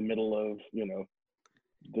in the middle of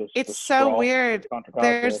it's so weird.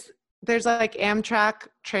 There's like Amtrak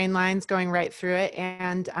train lines going right through it,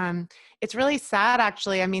 and it's really sad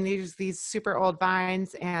actually. I mean, these super old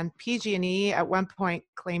vines, and PG&E at one point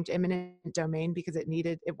claimed eminent domain because it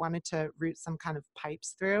wanted to route some kind of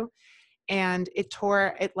pipes through, and it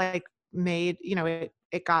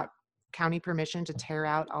got county permission to tear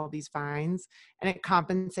out all these vines, and it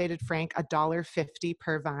compensated Frank $1.50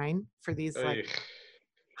 per vine for these like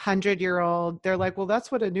 100-year-old. They're like, well,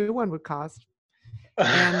 that's what a new one would cost.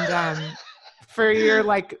 And for your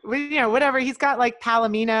whatever, he's got like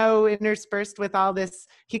Palomino interspersed with all this.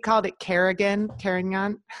 He called it Carrigan.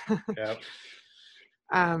 Yep.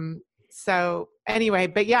 So anyway,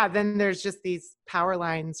 but yeah, then there's just these power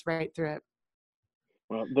lines right through it.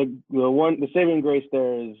 Well, the saving grace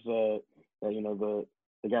there is the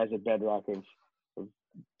guys at Bedrock have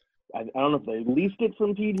I don't know if they leased it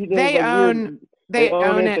from TG. They own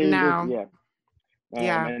it now.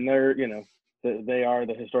 Yeah. And they're, they are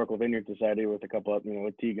the Historical Vineyard Society with a couple of,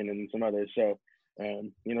 with Tegan and some others. So,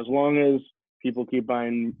 as long as people keep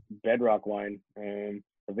buying Bedrock wine,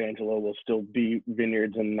 Evangelo will still be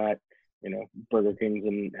vineyards and not, Burger Kings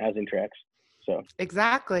and housing tracts. So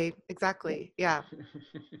exactly. Yeah.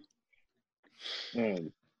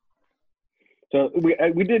 So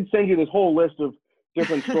we did send you this whole list of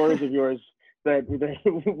different stories of yours that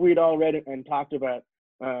we'd all read and talked about,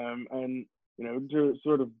 and to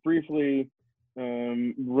sort of briefly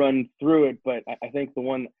run through it. But I think the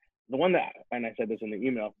one that, and I said this in the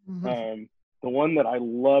email, the one that I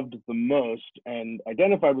loved the most and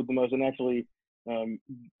identified with the most, and actually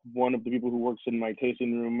one of the people who works in my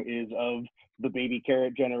tasting room is of the baby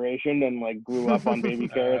carrot generation and like grew up on baby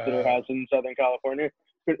carrots at her house in Southern California.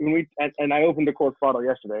 And I opened a cork bottle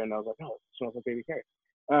yesterday and I was like, oh, it smells like baby carrot.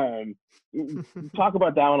 Talk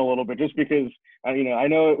about that one a little bit, just because I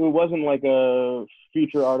know it wasn't like a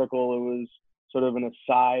feature article. It was sort of an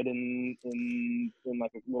aside in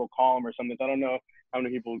like a little column or something. So I don't know how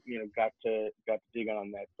many people got to dig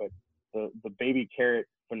on that, but the baby carrot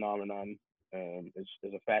phenomenon is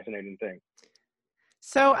a fascinating thing.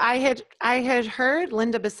 So I had heard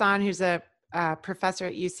Linda Bassan, who's a professor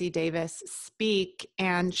at UC Davis, speak,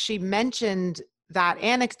 and she mentioned that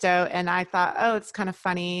anecdote, and I thought, oh, it's kind of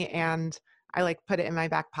funny, and I like put it in my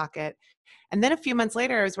back pocket. And then a few months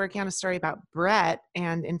later, I was working on a story about Brett,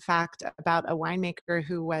 and in fact, about a winemaker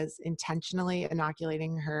who was intentionally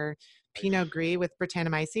inoculating her Pinot Gris with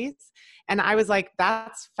Brettanomyces. And I was like,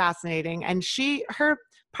 that's fascinating. And her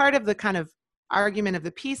part of the kind of argument of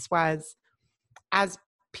the piece was, as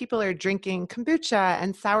people are drinking kombucha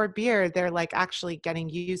and sour beer, they're like actually getting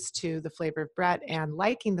used to the flavor of Brett and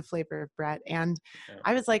liking the flavor of Brett. And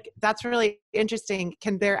I was like, that's really interesting.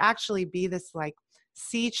 Can there actually be this like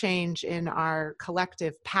sea change in our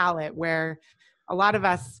collective palate where a lot of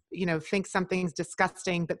us, think something's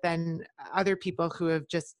disgusting, but then other people who have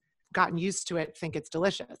just gotten used to it think it's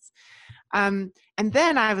delicious. And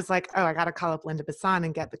then I was like, oh, I got to call up Linda Bassan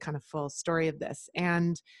and get the kind of full story of this.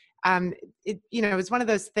 And it was one of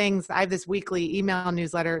those things. I have this weekly email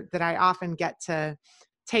newsletter that I often get to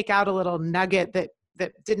take out a little nugget that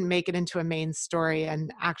didn't make it into a main story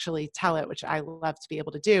and actually tell it, which I love to be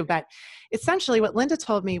able to do. But essentially what Linda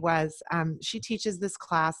told me was she teaches this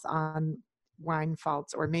class on wine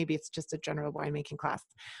faults, or maybe it's just a general winemaking class.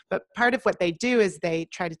 But part of what they do is they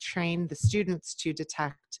try to train the students to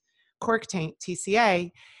detect cork taint,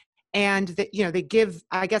 TCA. And they give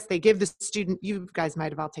the student, you guys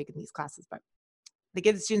might have all taken these classes, but they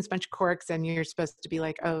give the students a bunch of corks and you're supposed to be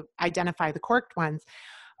like, oh, identify the corked ones.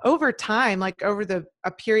 Over time, like over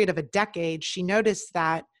a period of a decade, she noticed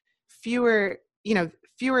that fewer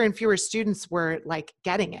and fewer students were like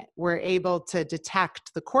getting it, were able to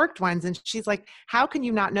detect the corked ones. And she's like, how can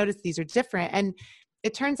you not notice these are different? And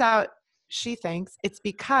it turns out, she thinks it's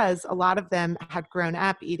because a lot of them had grown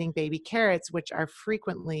up eating baby carrots, which are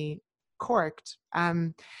frequently corked.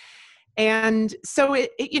 And so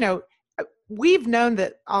we've known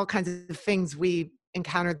that all kinds of things we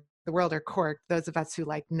encounter in the world are corked. Those of us who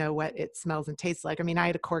know what it smells and tastes like. I mean, I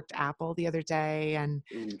had a corked apple the other day, and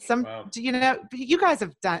you guys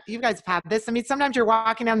have had this. I mean, sometimes you're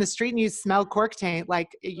walking down the street and you smell cork taint, like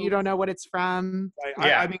you don't know what it's from.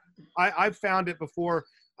 I mean, I've found it before.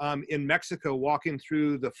 In Mexico, walking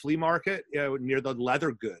through the flea market near the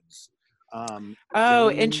leather goods.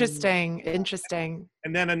 Interesting.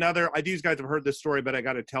 And then these guys have heard this story, but I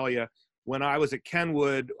got to tell you, when I was at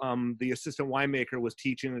Kenwood, the assistant winemaker was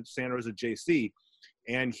teaching at Santa Rosa JC,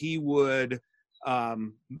 and he would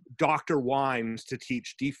doctor wines to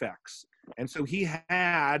teach defects. And so he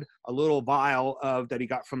had a little vial that he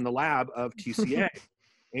got from the lab of TCA.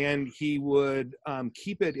 And he would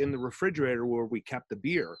keep it in the refrigerator where we kept the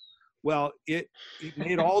beer. Well, it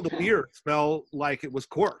made all the beer smell like it was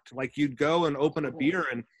corked. Like you'd go and open a beer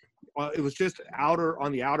and it was just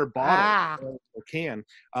on the outer bottle or can.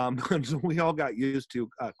 So we all got used to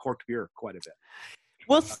corked beer quite a bit.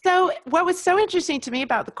 Well, so what was so interesting to me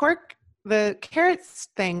about the carrots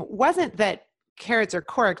thing wasn't that carrots are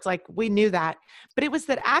corked, like we knew that, but it was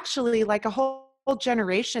that actually like a whole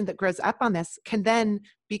generation that grows up on this can then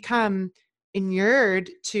become inured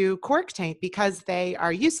to cork taint because they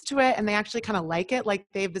are used to it and they actually kind of like it. Like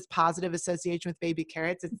they have this positive association with baby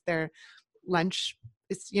carrots. It's their lunch.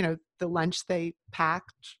 It's, the lunch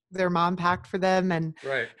their mom packed for them. And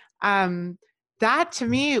right. That to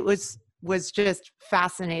me was just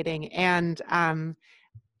fascinating. And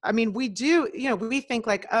I mean, we do, we think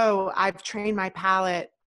like, oh, I've trained my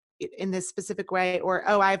palate, in this specific way, or,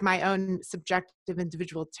 oh, I have my own subjective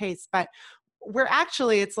individual taste. But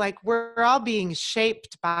it's like we're all being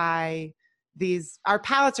shaped by our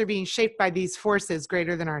palates are being shaped by these forces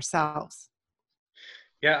greater than ourselves.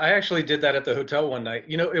 Yeah, I actually did that at the hotel one night.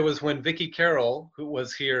 You know, it was when Vicki Carroll, who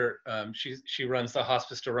was here, she runs the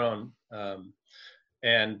Hospice de Rhone,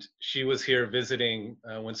 and she was here visiting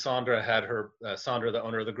when Sandra had her, Sandra, the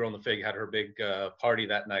owner of the Girl in the Fig, had her big party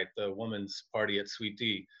that night, the women's party at Sweet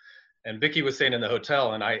D. And Vicki was staying in the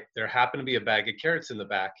hotel, and there happened to be a bag of carrots in the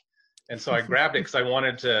back. And so I grabbed it because I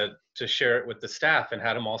wanted to share it with the staff and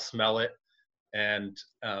had them all smell it, and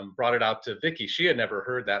brought it out to Vicki. She had never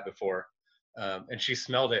heard that before. And she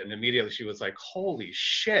smelled it, and immediately she was like, holy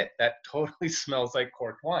shit, that totally smells like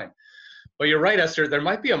corked wine. But you're right, Esther, there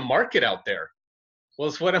might be a market out there. Well,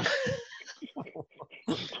 it's what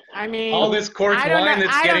I mean, all this corked wine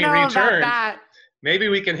that's getting returned. Maybe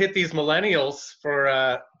we can hit these millennials for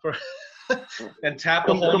and tap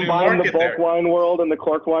a whole new market there. Combine the bulk wine world and the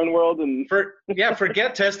corked wine world, and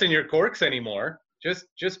forget testing your corks anymore.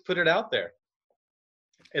 Just put it out there.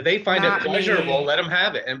 If they find it pleasurable, let them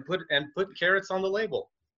have it, and put carrots on the label.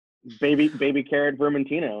 Baby carrot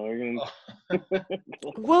vermentino.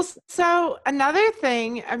 Well, so another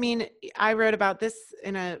thing, I mean, I wrote about this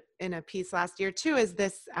in a piece last year too, is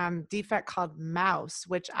this defect called mouse,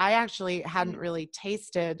 which I actually hadn't really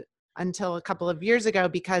tasted until a couple of years ago,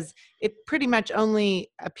 because it pretty much only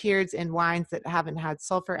appears in wines that haven't had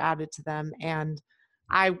sulfur added to them. And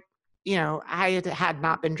I had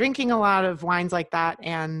not been drinking a lot of wines like that.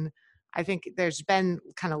 And I think there's been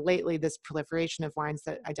kind of lately this proliferation of wines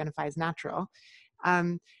that identify as natural.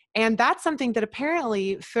 And that's something that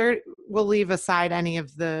apparently we'll leave aside any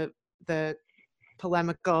of the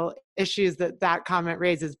polemical issues that comment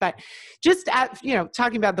raises. But just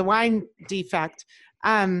talking about the wine defect,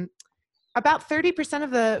 about 30%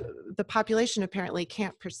 of the population apparently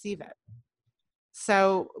can't perceive it.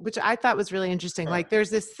 So, which I thought was really interesting. Like, there's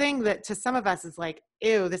this thing that to some of us is like,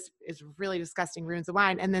 ew, this is really disgusting, ruins the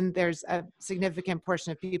wine. And then there's a significant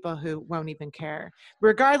portion of people who won't even care,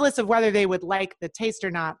 regardless of whether they would like the taste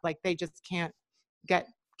or not. Like, they just can't get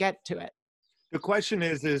to it. The question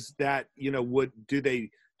is that,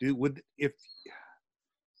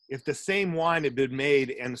 if the same wine had been made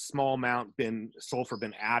and a small amount sulfur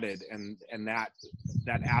been added and that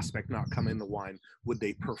aspect not come in the wine, would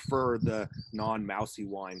they prefer the non-mousy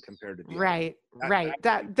wine compared to the right?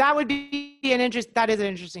 That would be that is an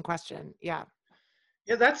interesting question. Yeah.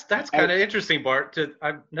 Yeah, that's kind of interesting, Bart.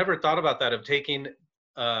 I've never thought about that, of taking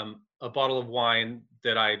a bottle of wine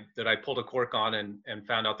that I pulled a cork on and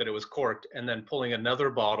found out that it was corked, and then pulling another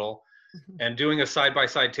bottle and doing a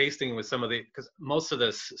side-by-side tasting with some of because most of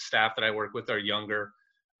the staff that I work with are younger,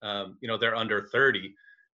 they're under 30.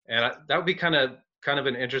 And that would be kind of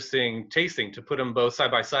an interesting tasting, to put them both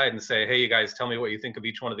side by side and say, hey, you guys, tell me what you think of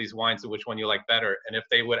each one of these wines and which one you like better. And if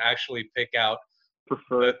they would actually pick out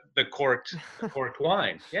the corked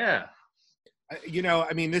wine. Yeah.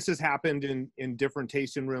 This has happened in different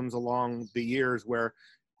tasting rooms along the years where,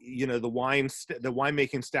 the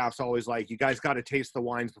winemaking staff's always like, you guys got to taste the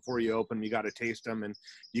wines before you open them. You got to taste them. And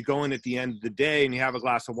you go in at the end of the day and you have a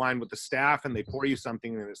glass of wine with the staff and they pour you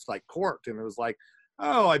something and it's like corked. And it was like,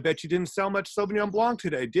 oh, I bet you didn't sell much Sauvignon Blanc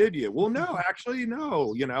today, did you? Well, no, actually,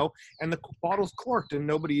 no, and the bottle's corked and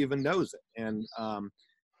nobody even knows it. And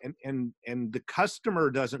the customer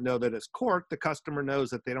doesn't know that it's corked. The customer knows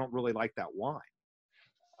that they don't really like that wine.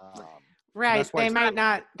 Right. So they might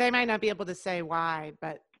not be able to say why,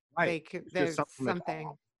 but there's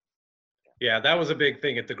something. Yeah, that was a big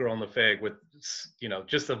thing at the Girl in the Fig, with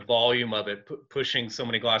just the volume of it, pushing so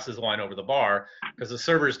many glasses of wine over the bar, because the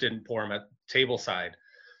servers didn't pour them at table side,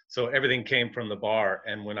 so everything came from the bar.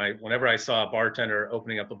 And whenever I saw a bartender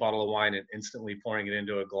opening up a bottle of wine and instantly pouring it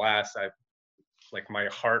into a glass, my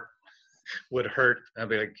heart would hurt. I'd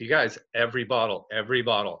be like, you guys, every bottle.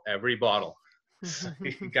 So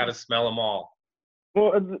you got to smell them all.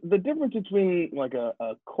 Well, the difference between like a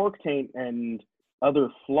cork taint and other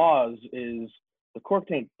flaws is the cork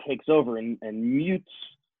taint takes over and mutes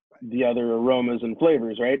the other aromas and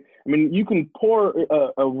flavors, right? I mean, you can pour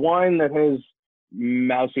a wine that has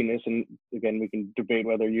mousiness, and again, we can debate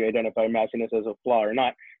whether you identify mousiness as a flaw or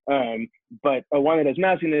not, but a wine that has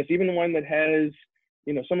mousiness, even a wine that has,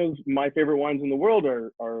 some of my favorite wines in the world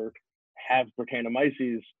have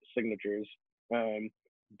Brettanomyces signatures,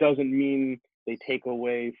 doesn't mean they take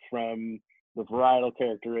away from the varietal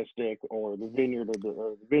characteristic or the vineyard or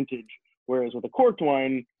the vintage. Whereas with a corked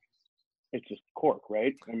wine, it's just cork,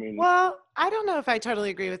 right? I mean, Well, I don't know if I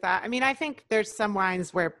totally agree with that. I mean, I think there's some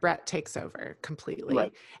wines where Brett takes over completely.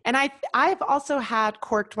 Right. And I've also had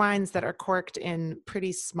corked wines that are corked in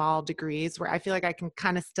pretty small degrees where I feel like I can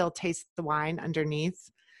kind of still taste the wine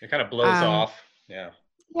underneath. It kind of blows off. Yeah.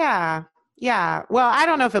 Yeah. Yeah. Well, I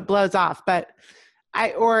don't know if it blows off, but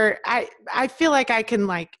I feel like I can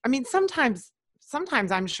sometimes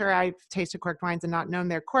I'm sure I've tasted corked wines and not known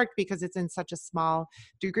they're corked because it's in such a small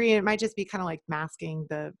degree. And it might just be kind of like masking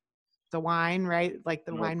the wine, right? Like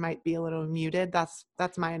the wine might be a little muted. That's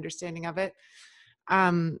my understanding of it.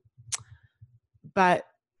 But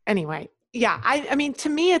anyway, yeah, I mean, to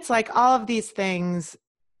me, it's like all of these things,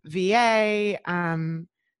 VA,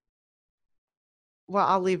 well,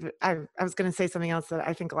 I'll leave it. I was going to say something else that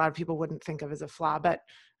I think a lot of people wouldn't think of as a flaw, but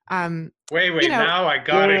wait, now I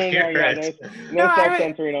gotta hear it. No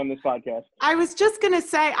self-censoring on this podcast. I was just going to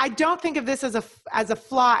say, I don't think of this as a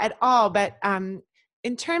flaw at all, but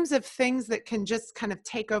in terms of things that can just kind of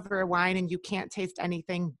take over a wine and you can't taste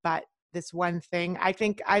anything but this one thing, I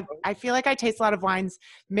think I feel like I taste a lot of wines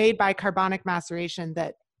made by carbonic maceration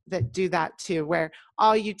that do that too, where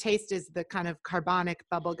all you taste is the kind of carbonic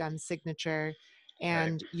bubblegum signature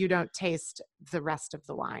and you don't taste the rest of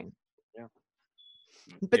the wine. Yeah.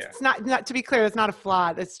 But it's not to be clear, it's not a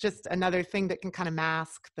flaw. It's just another thing that can kind of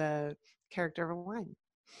mask the character of a wine.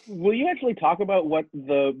 Will you actually talk about what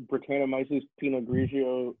the Brettanomyces Pinot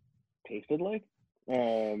Grigio tasted like?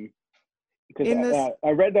 Because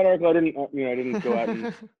I read that article. I didn't go out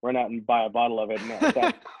and run out and buy a bottle of it.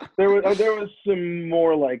 And there was some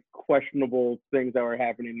more like questionable things that were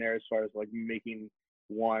happening there as far as like making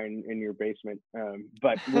wine in your basement.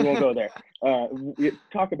 But we won't go there.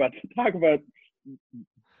 Talk about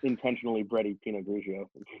intentionally bready Pinot Grigio.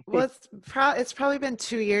 Well, it's probably been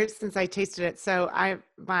 2 years since I tasted it, so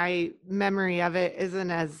my memory of it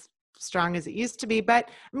isn't as strong as it used to be. But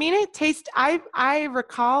I mean, I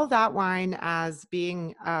recall that wine as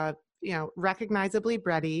being recognizably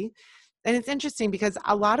bready. And it's interesting because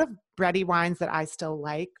a lot of bready wines that I still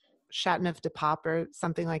like, Chateauneuf de Pape or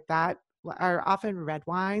something like that, are often red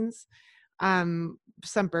wines. Some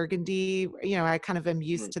Burgundy, I kind of am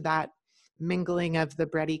used to that mingling of the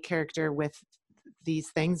bready character with these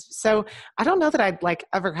things. So I don't know that I've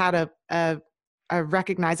ever had a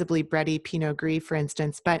recognizably bready Pinot Gris, for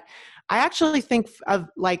instance, but I actually think of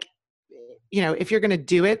if you're going to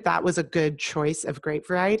do it, that was a good choice of grape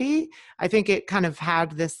variety. I think it kind of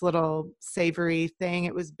had this little savory thing.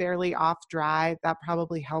 It was barely off dry. That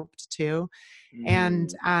probably helped too.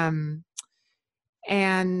 And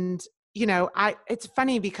it's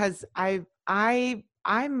funny because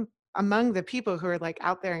I'm among the people who are like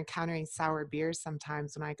out there encountering sour beers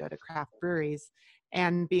sometimes when I go to craft breweries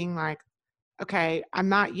and being like, okay, I'm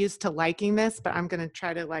not used to liking this, but I'm going to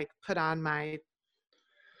try to like put on my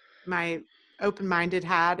open-minded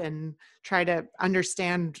hat and try to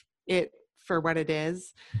understand it for what it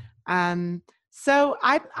is. So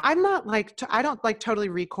I'm not I don't like totally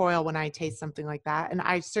recoil when I taste something like that. And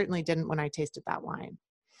I certainly didn't when I tasted that wine.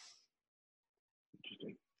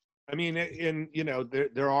 I mean,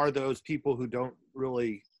 there are those people who don't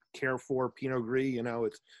really care for Pinot Gris.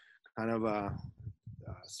 It's kind of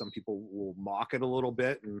some people will mock it a little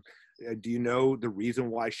bit. And do you know the reason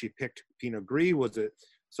why she picked Pinot Gris? Was it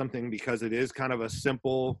something because it is kind of a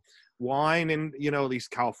simple wine and, at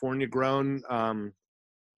least California grown?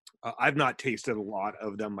 I've not tasted a lot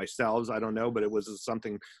of them myself. I don't know, but it was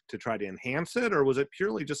something to try to enhance it, or was it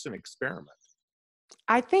purely just an experiment?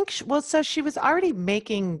 I think, so she was already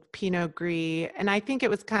making Pinot Gris, and I think it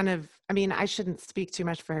was kind of, I shouldn't speak too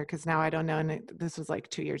much for her because now I don't know, and this was like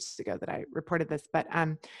 2 years ago that I reported this, but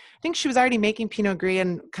I think she was already making Pinot Gris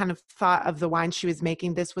and kind of thought of the wine she was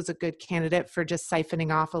making. This was a good candidate for just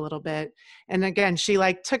siphoning off a little bit. And again, she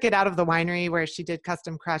took it out of the winery where she did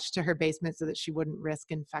custom crush to her basement so that she wouldn't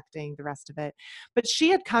risk infecting the rest of it. But she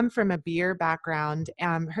had come from a beer background.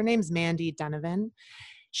 Her name's Mandy Donovan.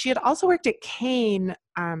 She had also worked at Kane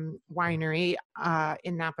Winery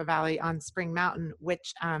in Napa Valley on Spring Mountain,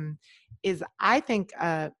 which is, I think,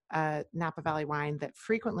 a Napa Valley wine that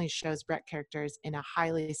frequently shows Brett characters in a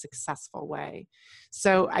highly successful way.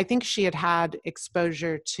 So I think she had had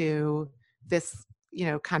exposure to this,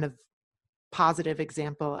 kind of positive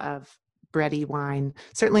example of bready wine.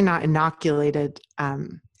 Certainly not inoculated,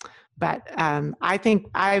 but I think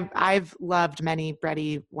I've loved many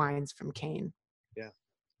bready wines from Kane.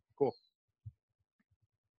 Cool.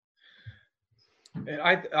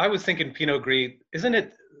 I was thinking Pinot Gris, isn't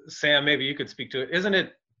it, Sam, maybe you could speak to it, isn't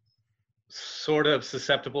it sort of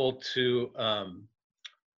susceptible to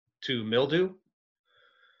mildew?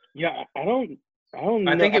 Yeah, I don't I don't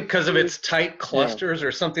I know. think because of its tight clusters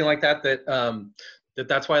or something like that,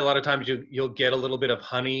 that's why a lot of times you'll get a little bit of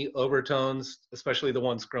honey overtones, especially the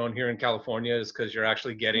ones grown here in California, is because you're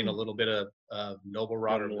actually getting a little bit of noble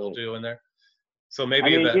rot or mildew in there. So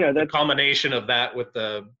maybe the combination of that with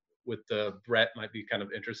the Brett might be kind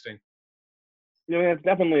of interesting. That's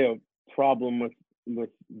definitely a problem with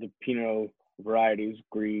the Pinot varieties,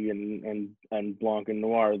 Gris and Blanc and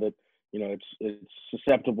Noir, that it's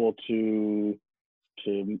susceptible to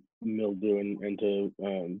mildew and to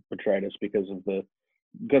botrytis because of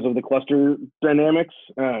the cluster dynamics.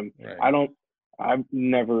 Right.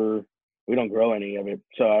 We don't grow any of it,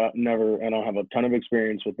 so I don't have a ton of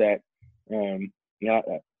experience with that.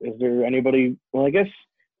 Is there anybody? Well, I guess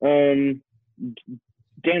Dan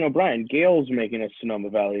O'Brien, Gail's making a Sonoma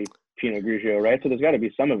Valley Pinot Grigio, right? So there's got to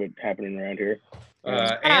be some of it happening around here.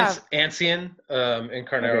 Ancien in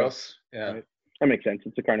Carneros. Okay. Yeah, right. That makes sense.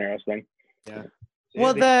 It's a Carneros thing. Yeah.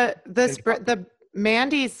 Well, the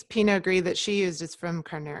Mandy's Pinot Gris that she used is from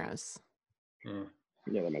Carneros.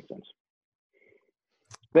 Yeah, that makes sense.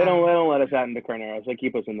 They don't let us out into Carneros. They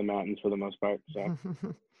keep us in the mountains for the most part. So.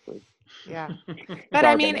 Yeah, but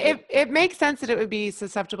I mean, it makes sense that it would be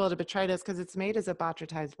susceptible to botrytis because it's made as a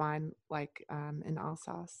botrytized wine, like in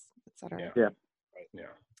Alsace, etc. Yeah. Right. Yeah.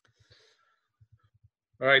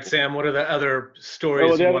 All right, Sam. What are the other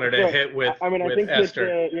stories you wanted to hit with? I mean, I think Esther?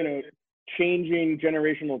 that changing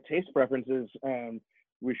generational taste preferences.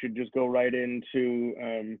 We should just go right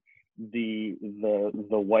into the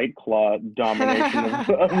White Claw domination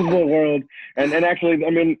of the world, and actually, I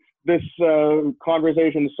mean, this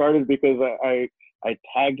conversation started because I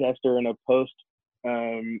tagged Esther in a post.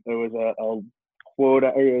 It was a quote.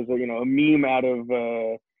 It was a meme out of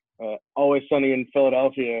Always Sunny in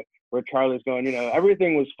Philadelphia, where Charlie's going,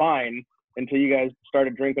 everything was fine until you guys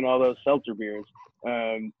started drinking all those seltzer beers.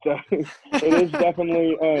 So it is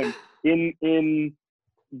definitely in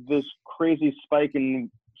this crazy spike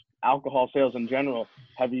in alcohol sales in general.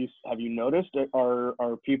 Have you noticed?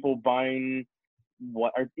 Are people buying?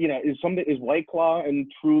 What are is White Claw and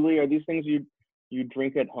Truly, are these things you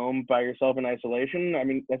drink at home by yourself in isolation? I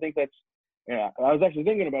mean, I think that's I was actually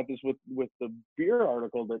thinking about this with the beer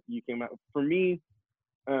article that you came out. For me,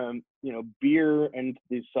 beer and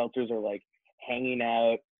these seltzers are like hanging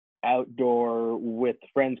out outdoor with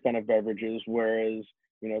friends kind of beverages, whereas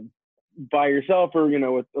by yourself or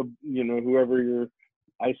with whoever you're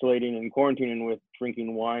isolating and quarantining with,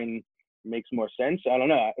 drinking wine makes more sense. I don't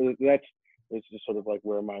know. It's just sort of like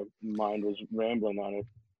where my mind was rambling on it.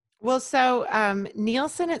 Well, so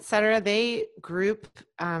Nielsen, et cetera, they group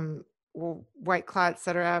White Claw, et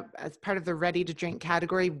cetera, as part of the ready to drink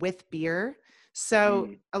category with beer. So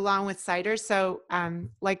along with cider. So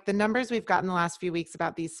like the numbers we've gotten the last few weeks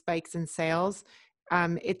about these spikes in sales,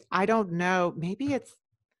 I don't know, maybe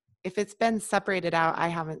if it's been separated out, I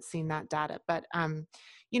haven't seen that data, but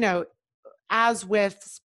as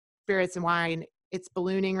with spirits and wine, it's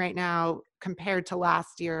ballooning right now compared to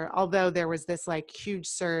last year, although there was this like huge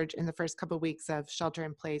surge in the first couple of weeks of shelter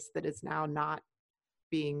in place that is now not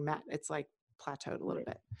being met. It's like plateaued a little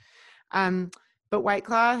bit. But White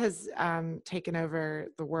Claw has taken over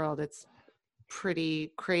the world. It's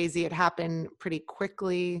pretty crazy. It happened pretty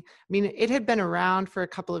quickly. I mean, it had been around for a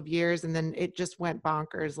couple of years and then it just went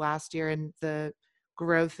bonkers last year, and the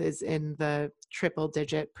growth is in the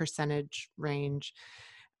triple-digit percentage range.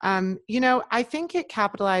 I think it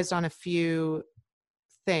capitalized on a few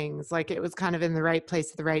things, like it was kind of in the right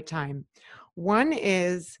place at the right time. One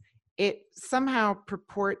is it somehow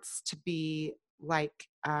purports to be like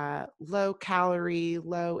low calorie,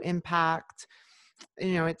 low impact.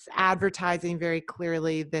 It's advertising very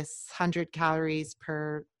clearly this 100 calories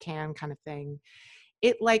per can kind of thing.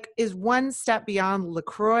 It like is one step beyond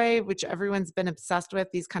LaCroix, which everyone's been obsessed with,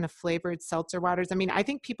 these kind of flavored seltzer waters. I mean, I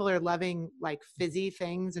think people are loving like fizzy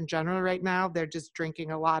things in general right now. They're just drinking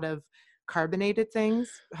a lot of carbonated things.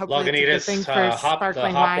 Hopefully it's a good thing for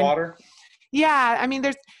sparkling wine. Water. Yeah, I mean,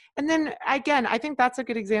 and then again, I think that's a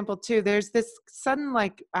good example too. There's this sudden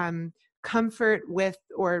like comfort with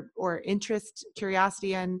or interest,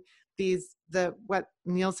 curiosity in what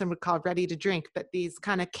Nielsen would call ready to drink, but these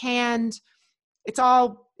kind of canned. It's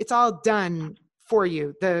all done for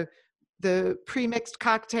you. The pre-mixed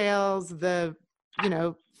cocktails, the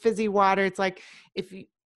fizzy water. It's like if you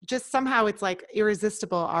just somehow it's like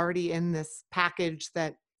irresistible already in this package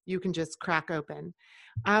that you can just crack open.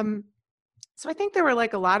 So I think there were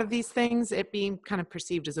like a lot of these things, it being kind of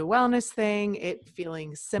perceived as a wellness thing, it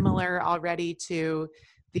feeling similar already to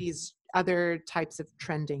these other types of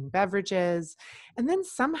trending beverages. And then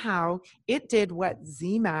somehow it did what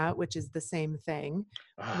Zima, which is the same thing,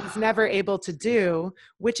 was never able to do,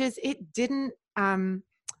 which is it didn't,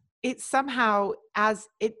 it somehow, as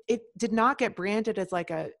it did not get branded as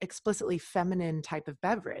like a explicitly feminine type of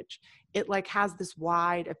beverage. It like has this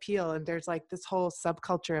wide appeal, and there's like this whole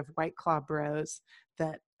subculture of White Claw bros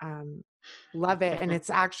that love it. And it's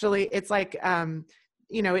actually, it's like,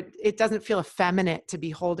 you know, it doesn't feel effeminate to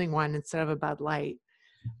be holding one instead of a Bud Light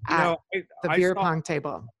at the beer pong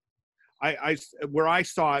table. Where I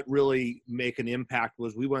saw it really make an impact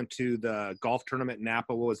was we went to the golf tournament in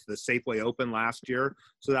Napa, was the Safeway Open last year.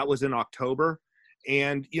 So that was in October.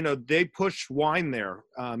 And, you know, they pushed wine there,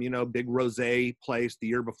 you know, big rosé place. The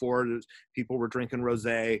year before, people were drinking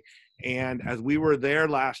rosé. And as we were there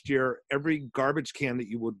last year, every garbage can that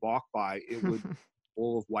you would walk by, it would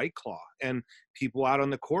full of White Claw, and people out on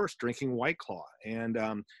the course drinking White Claw. And,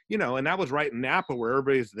 you know, and that was right in Napa where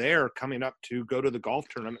everybody's there coming up to go to the golf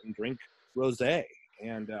tournament and drink rosé.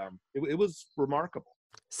 And it was remarkable.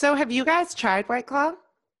 So have you guys tried White Claw?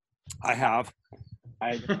 I have.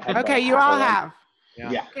 Okay, you all have.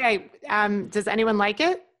 Yeah. Okay. Does anyone like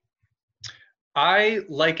it? I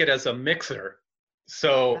like it as a mixer.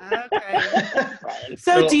 So okay.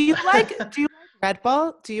 So do you like Red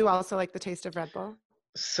Bull? Do you also like the taste of Red Bull?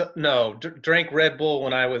 So no, drank Red Bull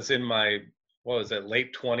when I was in my, what was it,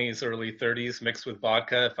 late 20s, early 30s, mixed with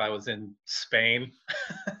vodka if I was in Spain.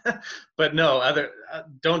 But no,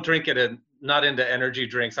 don't drink it, and not into energy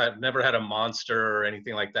drinks. I've never had a Monster or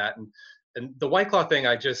anything like that. And the White Claw thing,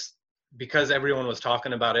 because everyone was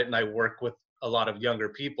talking about it and I work with a lot of younger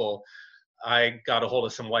people, I got a hold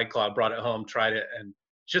of some White Claw, brought it home, tried it, and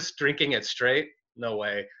just drinking it straight, no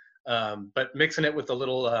way. But mixing it with a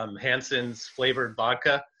little Hansen's flavored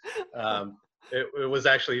vodka, it was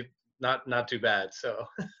actually not too bad. So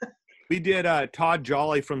we did Todd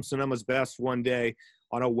Jolly from Sonoma's Best one day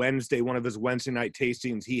on a Wednesday, one of his Wednesday night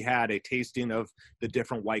tastings. He had a tasting of the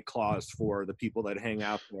different White Claws for the people that hang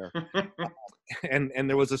out there. And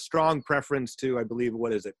there was a strong preference to, I believe,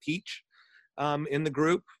 what is it, peach in the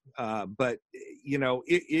group. But, you know,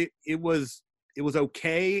 it was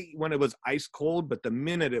okay when it was ice cold, but the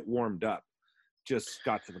minute it warmed up, just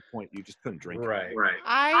got to the point you just couldn't drink it. Right.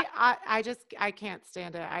 I can't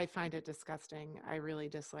stand it. I find it disgusting. I really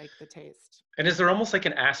dislike the taste. And is there almost like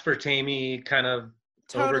an aspartame kind of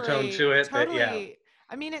overtone to it? Totally. Yeah.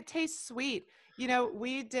 I mean, it tastes sweet. You know,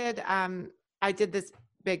 we did, I did this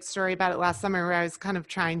big story about it last summer where I was kind of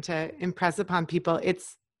trying to impress upon people.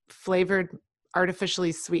 It's flavored,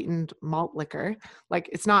 artificially sweetened malt liquor. Like,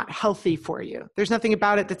 it's not healthy for you. There's nothing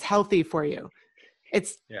about it that's healthy for you.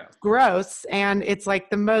 It's gross, and it's like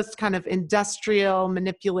the most kind of industrial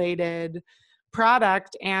manipulated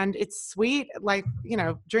product, and it's sweet. Like, you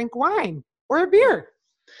know, drink wine or a beer.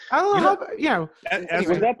 I don't know.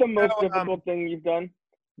 Was that the most difficult thing you've done?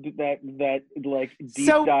 That like deep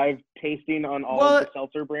dive tasting on all of the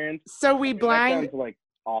seltzer brands? So we blind. That sounds like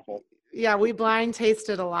awful. Yeah, we blind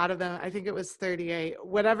tasted a lot of them. I think it was 38,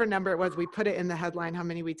 whatever number it was. We put it in the headline how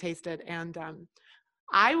many we tasted, and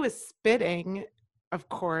I was spitting, of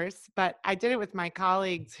course, but I did it with my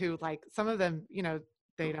colleagues who, like, some of them, you know,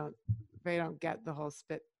 they don't get the whole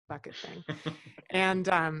spit bucket thing. And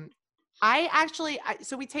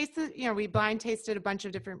so we tasted, you know, we blind tasted a bunch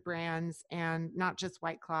of different brands and not just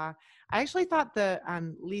White Claw. I actually thought the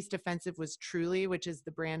least offensive was Truly, which is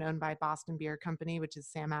the brand owned by Boston Beer Company, which is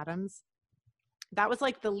Sam Adams. That was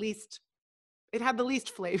like it had the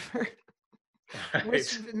least flavor,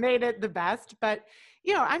 which made it the best. But,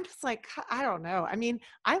 you know, I'm just like, I don't know. I mean,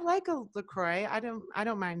 I like a LaCroix. I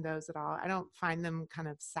don't mind those at all. I don't find them kind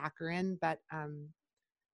of saccharine, but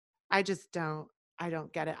I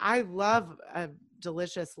don't get it. I love a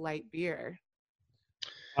delicious light beer.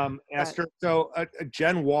 Esther, so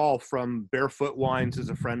Jen Wall from Barefoot Wines is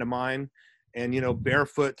a friend of mine, and, you know,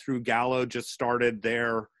 Barefoot through Gallo just started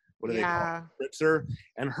their, what do they call it, spritzer,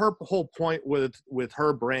 and her whole point with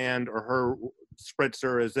her brand or her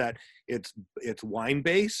spritzer is that it's wine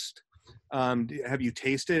based. Have you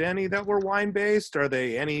tasted any that were wine based? Are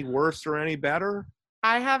they any worse or any better?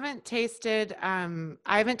 I haven't tasted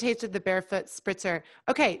the Barefoot spritzer.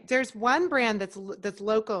 Okay, there's one brand that's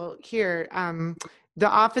local here. The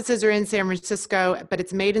offices are in San Francisco, but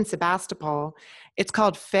it's made in Sebastopol. It's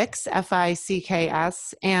called Fix,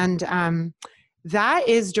 F-I-C-K-S, and that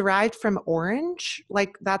is derived from orange.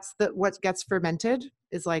 Like, that's what gets fermented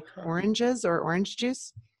is like oranges or orange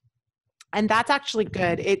juice, and that's actually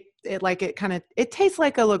good. It tastes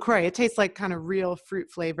like a LaCroix. It tastes like kind of real fruit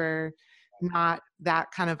flavor, not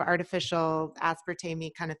that kind of artificial aspartame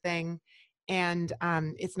kind of thing. and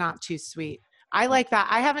it's not too sweet. I like that.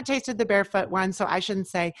 I haven't tasted the barefoot one, so I shouldn't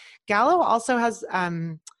say. Gallo also has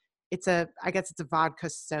I guess it's a vodka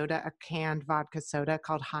soda, a canned vodka soda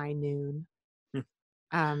called High Noon.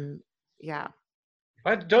 Yeah.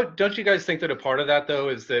 But don't you guys think that a part of that though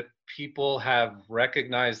is that people have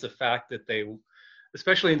recognized the fact that they,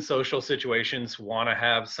 especially in social situations, want to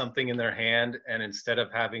have something in their hand, and instead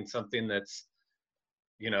of having something that's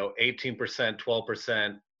 18%,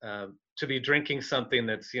 12%, to be drinking something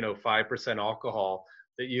that's 5% alcohol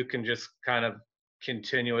that you can just kind of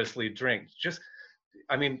continuously drink.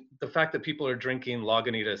 The fact that people are drinking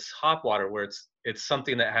Lagunitas hop water, where it's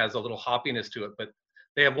something that has a little hoppiness to it, but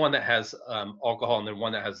they have one that has alcohol and then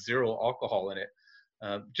one that has zero alcohol in it.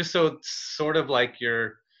 Just so it's sort of like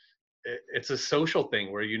it's a social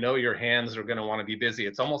thing where your hands are going to want to be busy.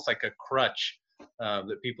 It's almost like a crutch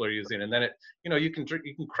that people are using, and then you can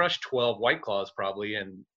crush 12 White Claws probably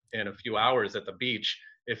in a few hours at the beach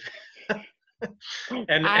if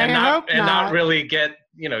and not really get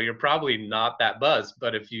you're probably not that buzzed,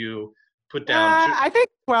 but if you put down I think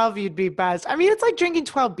 12 you'd be buzzed. I mean, it's like drinking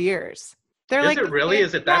 12 beers. Is it really?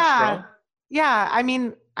 Is it that strong? Yeah, I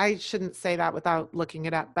mean, I shouldn't say that without looking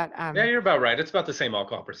it up, but yeah, you're about right. It's about the same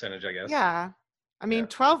alcohol percentage, I guess. Yeah, I mean,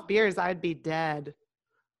 12 beers, I'd be dead.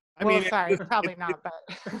 Sorry, probably not, but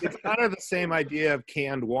it's kind of the same idea of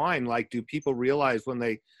canned wine. Like, do people realize when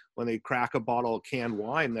they crack a bottle of canned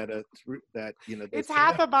wine that it's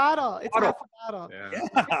half a bottle. It's half a bottle. Yeah.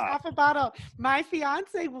 It's half a bottle. My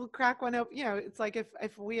fiance will crack one open. It's like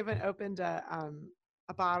if we haven't opened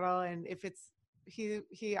a bottle, and if it's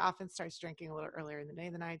he often starts drinking a little earlier in the day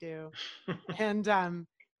than I do, and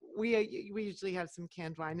we usually have some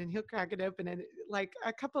canned wine, and he'll crack it open, and like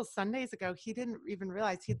a couple Sundays ago, he didn't even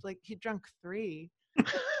realize he drunk 3.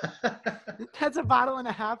 That's a bottle and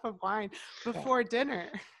a half of wine before dinner.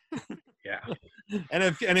 Yeah. And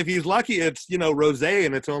if he's lucky, it's rosé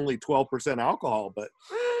and it's only 12% alcohol, but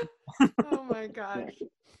oh my gosh.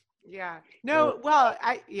 Yeah. No, well,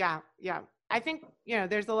 I think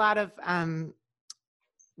there's a lot of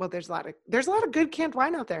there's a lot of good canned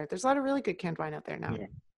wine out there. There's a lot of really good canned wine out there now. Yeah.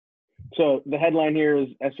 So the headline here is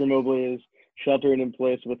Esther Mobley is sheltering in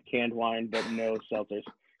place with canned wine, but no seltzers.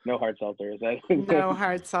 No hard seltzers. No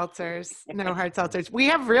hard seltzers. No hard seltzers. We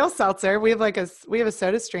have real seltzer. We have a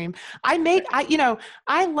soda stream.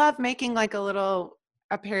 I love making like a little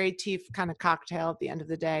aperitif kind of cocktail at the end of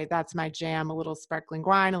the day. That's my jam. A little sparkling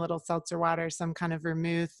wine, a little seltzer water, some kind of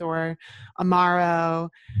vermouth or Amaro.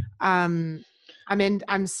 I'm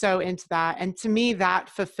so into that. And to me, that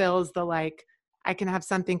fulfills I can have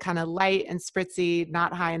something kind of light and spritzy,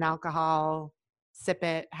 not high in alcohol, sip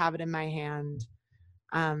it, have it in my hand.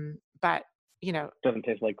 But doesn't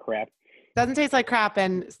taste like crap. Doesn't taste like crap,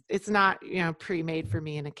 and it's not pre-made for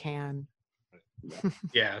me in a can.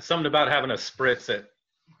 Yeah, something about having a spritz at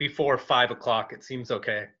before 5 o'clock. It seems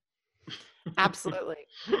okay. Absolutely.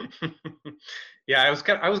 Yeah, I was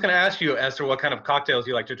going to ask you, Esther, what kind of cocktails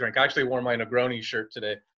you like to drink. I actually wore my Negroni shirt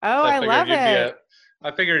today. Oh, I love it.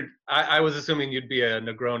 I figured I was assuming you'd be a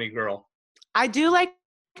Negroni girl. I do like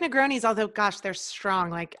Negronis, although gosh, they're strong.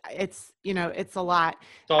 Like it's a lot.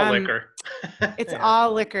 It's all liquor. It's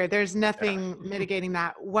all liquor. There's nothing mitigating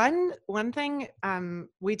that. One thing,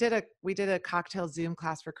 we did a cocktail Zoom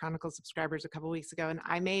class for Chronicle subscribers a couple weeks ago, and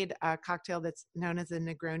I made a cocktail that's known as a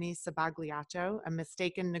Negroni Sabagliato, a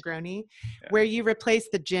mistaken Negroni, where you replace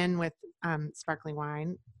the gin with sparkling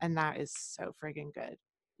wine, and that is so friggin' good.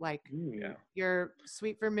 Like your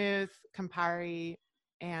sweet vermouth, Campari,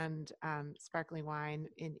 and sparkling wine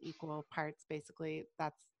in equal parts, basically.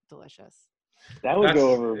 That's delicious. That would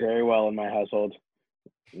go over very well in my household.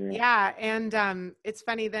 Yeah, and it's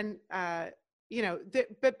funny then, but you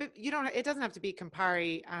don't. It doesn't have to be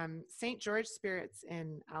Campari. St. George Spirits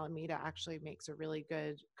in Alameda actually makes a really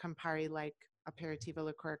good Campari-like aperitivo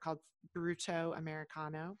liqueur called Bruto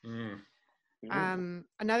Americano.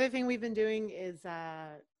 Another thing we've been doing is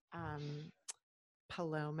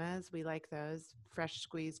Palomas. We like those. Fresh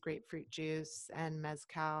squeezed grapefruit juice and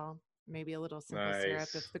mezcal, maybe a little simple syrup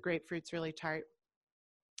if the grapefruit's really tart.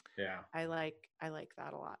 Yeah. I like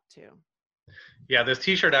that a lot too. Yeah, this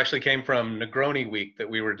t-shirt actually came from Negroni Week that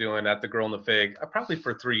we were doing at the Girl in the Fig, probably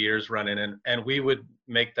for 3 years running, and we would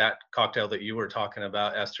make that cocktail that you were talking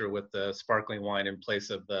about, Esther, with the sparkling wine in place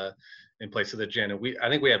of the in place of the gin. And I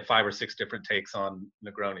think we had 5 or 6 different takes on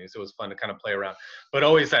Negronis. It was fun to kind of play around. But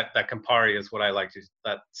always that Campari is what I like.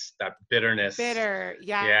 That bitterness. Bitter,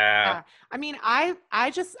 yeah. Yeah. I mean, I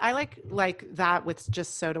like that with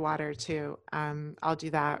just soda water too. I'll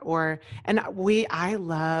do that. I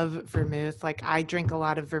love vermouth. Like I drink a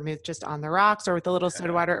lot of vermouth just on the rocks or with a little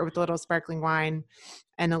soda water or with a little sparkling wine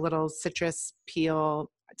and a little citrus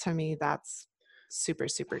peel. To me, that's super,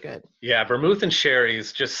 super good. Yeah, vermouth and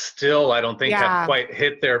sherries just still, I don't think, have Yeah. quite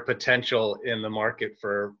hit their potential in the market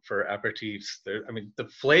for aperitifs. I mean, the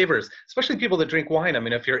flavors, especially people that drink wine. I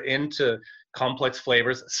mean, if you're into complex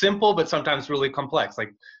flavors, simple but sometimes really complex,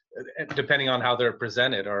 like depending on how they're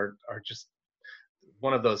presented, are just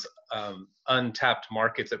one of those untapped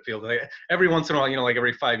markets. It feels like every once in a while, you know, like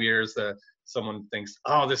every 5 years, someone thinks,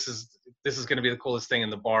 oh, this is going to be the coolest thing,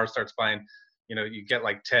 and the bar starts buying. You know, you get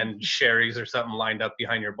like 10 sherries or something lined up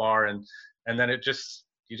behind your bar, and then you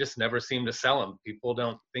just never seem to sell them. People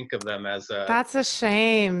don't think of them as a. That's a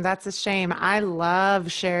shame. That's a shame. I love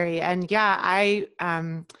sherry, and yeah, I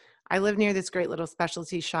live near this great little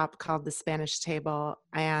specialty shop called the Spanish Table,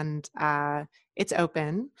 and it's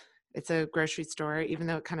open. It's a grocery store, even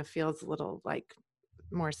though it kind of feels a little like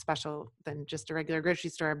more special than just a regular grocery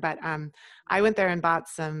store. But I went there and bought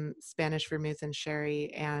some Spanish vermouth and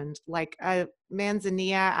sherry, and like a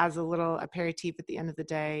manzanilla as a little aperitif at the end of the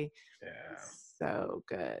day. Yeah. So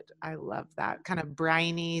good. I love that kind of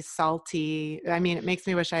briny, salty. I mean, it makes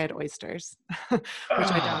me wish I had oysters, which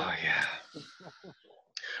I don't. Oh yeah.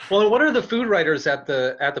 Well, what are the food writers at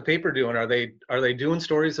the paper doing? Are they doing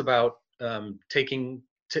stories about taking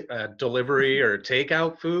delivery or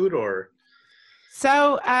takeout food or?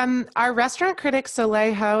 So our restaurant critic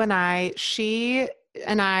Soleil Ho she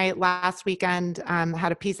and I last weekend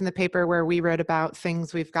had a piece in the paper where we wrote about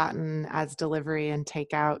things we've gotten as delivery and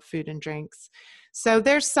takeout food and drinks. So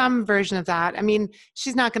there's some version of that. I mean,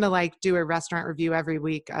 she's not going to like do a restaurant review every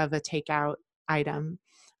week of a takeout item.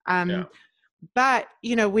 Yeah. But,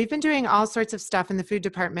 you know, we've been doing all sorts of stuff in the food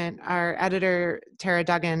department. Our editor, Tara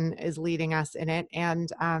Duggan, is leading us in it.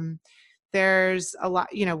 And there's a lot,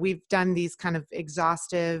 you know, we've done these kind of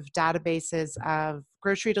exhaustive databases of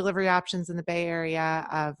grocery delivery options in the Bay Area,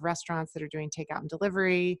 of restaurants that are doing takeout and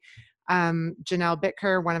delivery. Janelle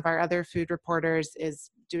Bitker, one of our other food reporters, is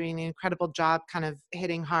doing an incredible job kind of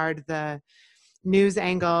hitting hard the news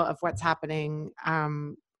angle of what's happening,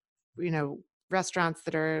 you know, restaurants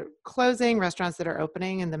that are closing, restaurants that are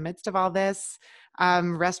opening in the midst of all this.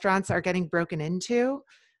 Restaurants are getting broken into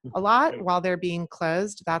a lot while they're being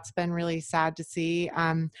closed. That's been really sad to see.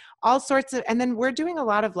 All sorts of, and then we're doing a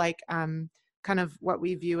lot of like kind of what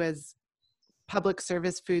we view as public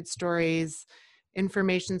service food stories,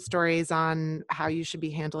 information stories on how you should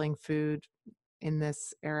be handling food in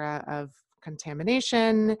this era of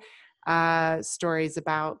contamination, stories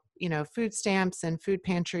about, you know, food stamps and food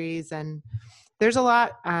pantries. And there's a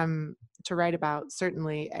lot to write about,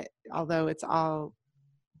 certainly, although it's all,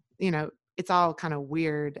 you know, it's all kind of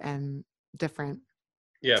weird and different.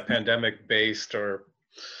 Yeah, pandemic based or.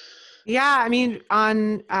 Yeah, I mean,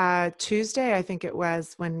 on Tuesday, I think it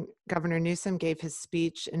was, when Governor Newsom gave his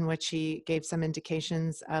speech in which he gave some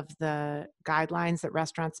indications of the guidelines that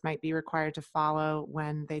restaurants might be required to follow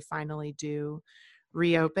when they finally do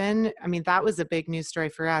reopen. I mean, that was a big news story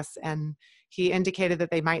for us. And he indicated that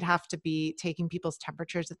they might have to be taking people's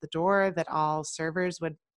temperatures at the door, that all servers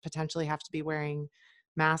would potentially have to be wearing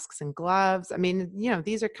masks and gloves. I mean, you know,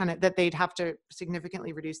 these are kind of, that they'd have to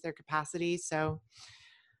significantly reduce their capacity. So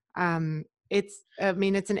it's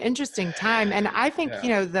an interesting time. And I think, you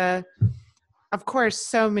know, of course,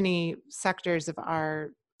 so many sectors of our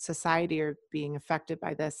society are being affected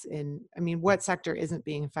by this. What sector isn't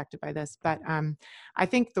being affected by this? But I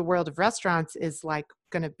think the world of restaurants is like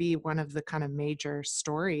going to be one of the kind of major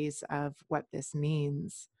stories of what this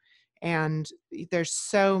means. And there's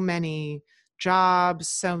so many jobs,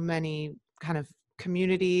 so many kind of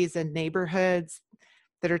communities and neighborhoods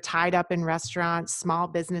that are tied up in restaurants, small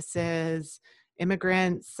businesses,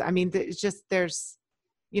 immigrants. I mean, there's,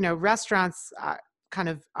 you know, restaurants kind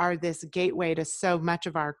of are this gateway to so much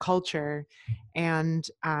of our culture. And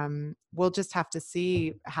we'll just have to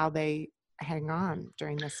see how they hang on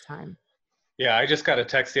during this time. Yeah, I just got a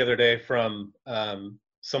text the other day from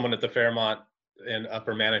someone at the Fairmont in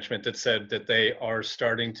upper management that said that they are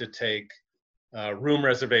starting to take room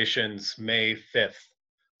reservations May 5th.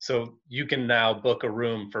 So you can now book a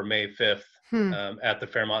room for May 5th at the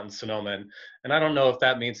Fairmont in Sonoma. And I don't know if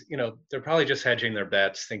that means, you know, they're probably just hedging their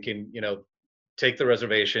bets, thinking, you know, take the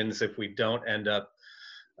reservations. If we don't end up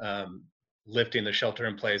lifting the shelter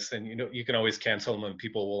in place, then, you know, you can always cancel them and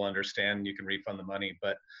people will understand and you can refund the money.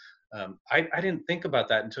 But I didn't think about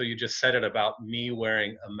that until you just said it about me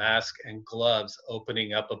wearing a mask and gloves,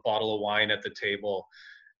 opening up a bottle of wine at the table.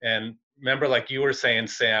 And remember, like you were saying,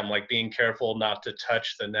 Sam, like being careful not to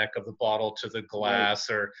touch the neck of the bottle to the glass,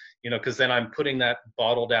 or, because then I'm putting that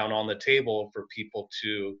bottle down on the table for people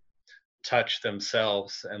to touch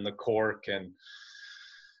themselves and the cork. And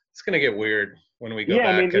it's going to get weird when we go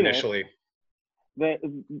back initially.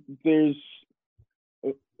 There's,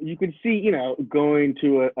 you could see, going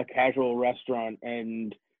to a casual restaurant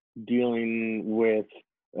and dealing with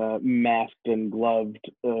masked and gloved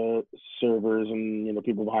servers and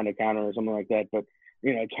people behind a counter or something like that. But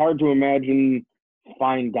it's hard to imagine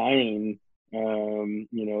fine dining,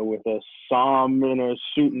 with a som and a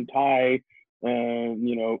suit and tie,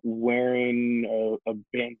 wearing a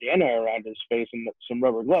bandana around his face and some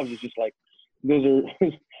rubber gloves. It's just like, those are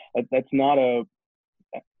that's not a.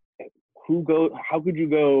 How could you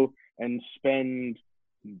go and spend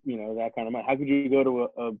that kind of money? How could you go to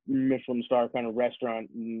a Michelin star kind of restaurant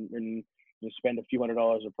and spend a few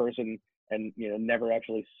 $100s a person and never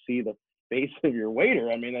actually see the face of your waiter?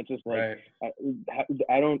 I mean, that's just like, right.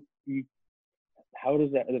 How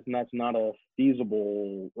does that? That's not a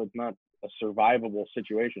feasible. It's not a survivable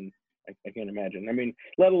situation. I can't imagine. I mean,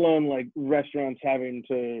 let alone like restaurants having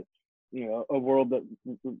to, a world that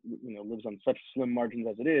lives on such slim margins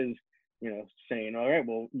as it is. Saying, all right,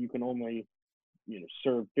 well, you can only,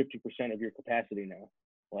 serve 50% of your capacity now.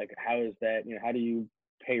 Like, how is that? How do you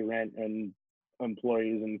pay rent and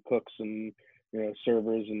employees and cooks and,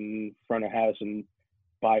 servers and front of house and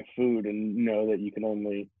buy food and know that you can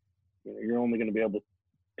only, you're only going to be able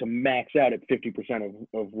to max out at 50%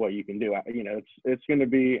 of what you can do. It's going to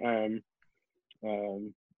be, it's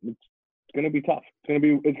going to be tough.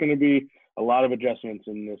 It's going to be a lot of adjustments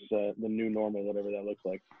in this, the new normal, whatever that looks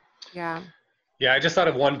like. Yeah. Yeah, I just thought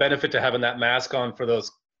of one benefit to having that mask on for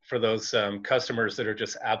those customers that are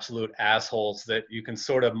just absolute assholes that you can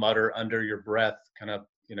sort of mutter under your breath, kind of,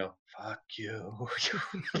 fuck you.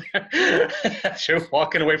 You're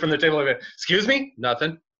walking away from the table like, excuse me?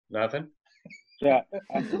 Nothing. Yeah.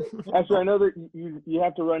 Actually, I know that you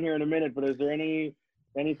have to run here in a minute, but is there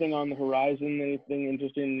anything on the horizon, anything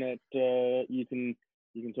interesting that you can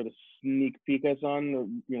sort of sneak peek us on,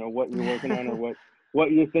 or, what you're working on, or what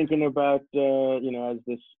you're thinking about, as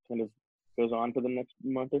this kind of goes on for the next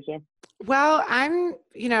month or so? Well, I'm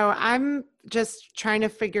just trying to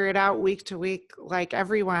figure it out week to week, like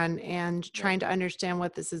everyone, and trying to understand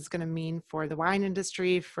what this is going to mean for the wine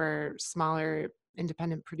industry, for smaller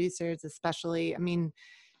independent producers, especially. I mean,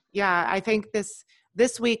 yeah, I think this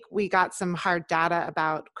week we got some hard data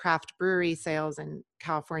about craft brewery sales in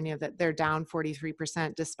California, that they're down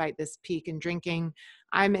 43% despite this peak in drinking.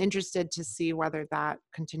 I'm interested to see whether that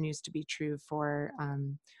continues to be true for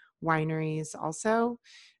wineries also.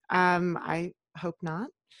 I hope not.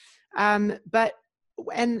 I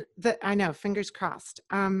know, fingers crossed.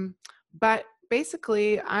 But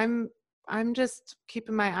basically, I'm just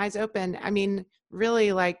keeping my eyes open. I mean,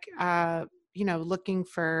 really, like, looking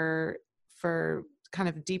for kind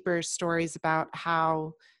of deeper stories about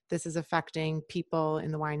how this is affecting people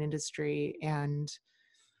in the wine industry and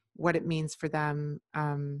what it means for them.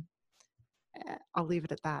 I'll leave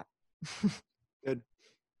it at that. Good.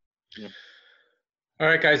 Yeah. All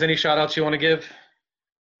right, guys, any shout outs you want to give?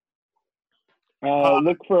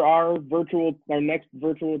 Look for our next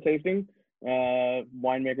virtual tasting,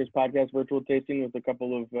 Winemakers Podcast virtual tasting with a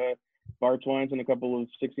couple of Bart's wines and a couple of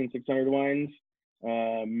 16600 wines,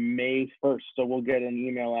 May 1st. So we'll get an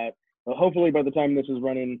email out. Hopefully by the time this is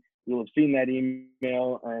running, you'll have seen that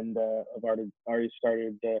email and I've already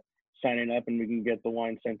started signing up, and we can get the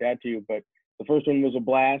wine sent out to you. But the first one was a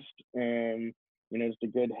blast, and it's a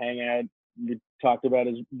good hangout. We talked about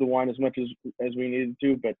the wine as much as we needed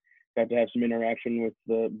to, but got to have some interaction with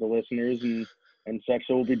the listeners and such.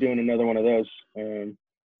 So we'll be doing another one of those.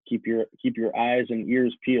 Keep your eyes and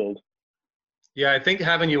ears peeled. Yeah, I think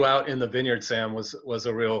having you out in the vineyard, Sam, was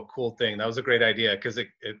a real cool thing. That was a great idea, because it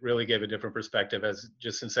really gave a different perspective, as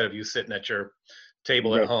just instead of you sitting at your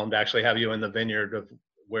table at home, to actually have you in the vineyard of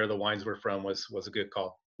where the wines were from was a good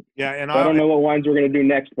call. Yeah, and I don't know what wines we're going to do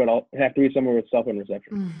next, but I'll have to be somewhere with cell phone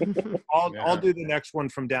reception. I'll do the next one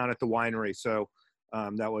from down at the winery, so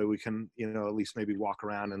that way we can at least maybe walk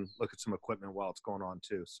around and look at some equipment while it's going on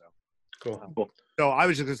too. So cool. So I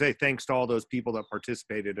was just going to say thanks to all those people that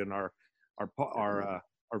participated in our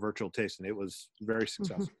virtual tasting. It was very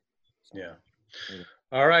successful. Yeah.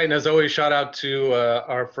 All right, and as always, shout out to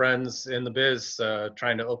our friends in the biz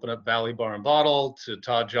trying to open up Valley Bar and Bottle, to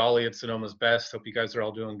Todd Jolly at Sonoma's Best. Hope you guys are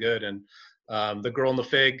all doing good. And the Girl in the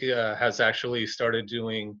Fig has actually started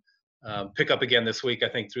doing pick up again this week, I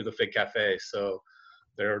think, through the Fig Cafe. So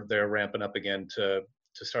they're ramping up again to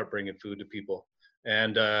start bringing food to people.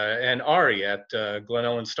 And Ari at Glen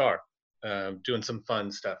Ellen Star, doing some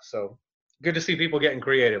fun stuff. So good to see people getting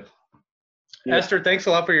creative. Yeah. Esther, thanks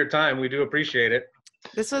a lot for your time. We do appreciate it.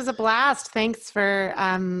 This was a blast. Thanks for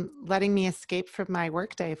letting me escape from my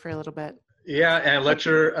workday for a little bit. Yeah, and let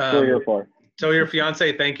your tell your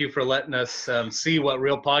fiance thank you for letting us see what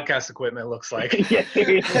real podcast equipment looks like.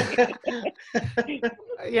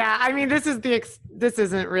 Yeah, I mean, this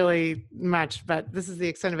isn't really much, but this is the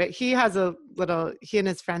extent of it. He and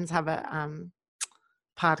his friends have a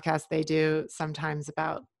podcast they do sometimes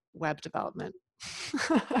about web development.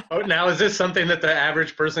 Oh, now is this something that the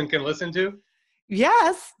average person can listen to?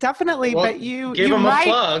 Yes, definitely. Well, but you give them a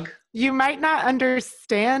plug. You might not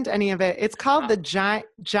understand any of it. It's called the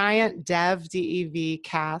Giant Dev DEV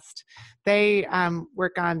Cast. They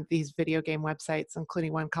work on these video game websites,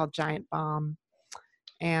 including one called Giant Bomb,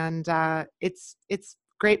 and it's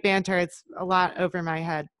great banter. It's a lot over my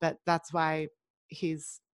head, but that's why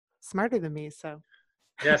he's smarter than me. So.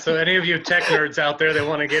 Yeah, so any of you tech nerds out there that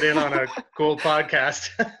want to get in on a cool podcast.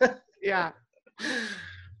 Yeah.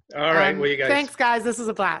 All right, well, you guys. Thanks, guys. This was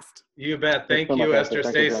a blast. You bet. Thank you, Esther.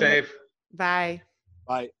 Stay safe. Bye.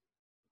 Bye.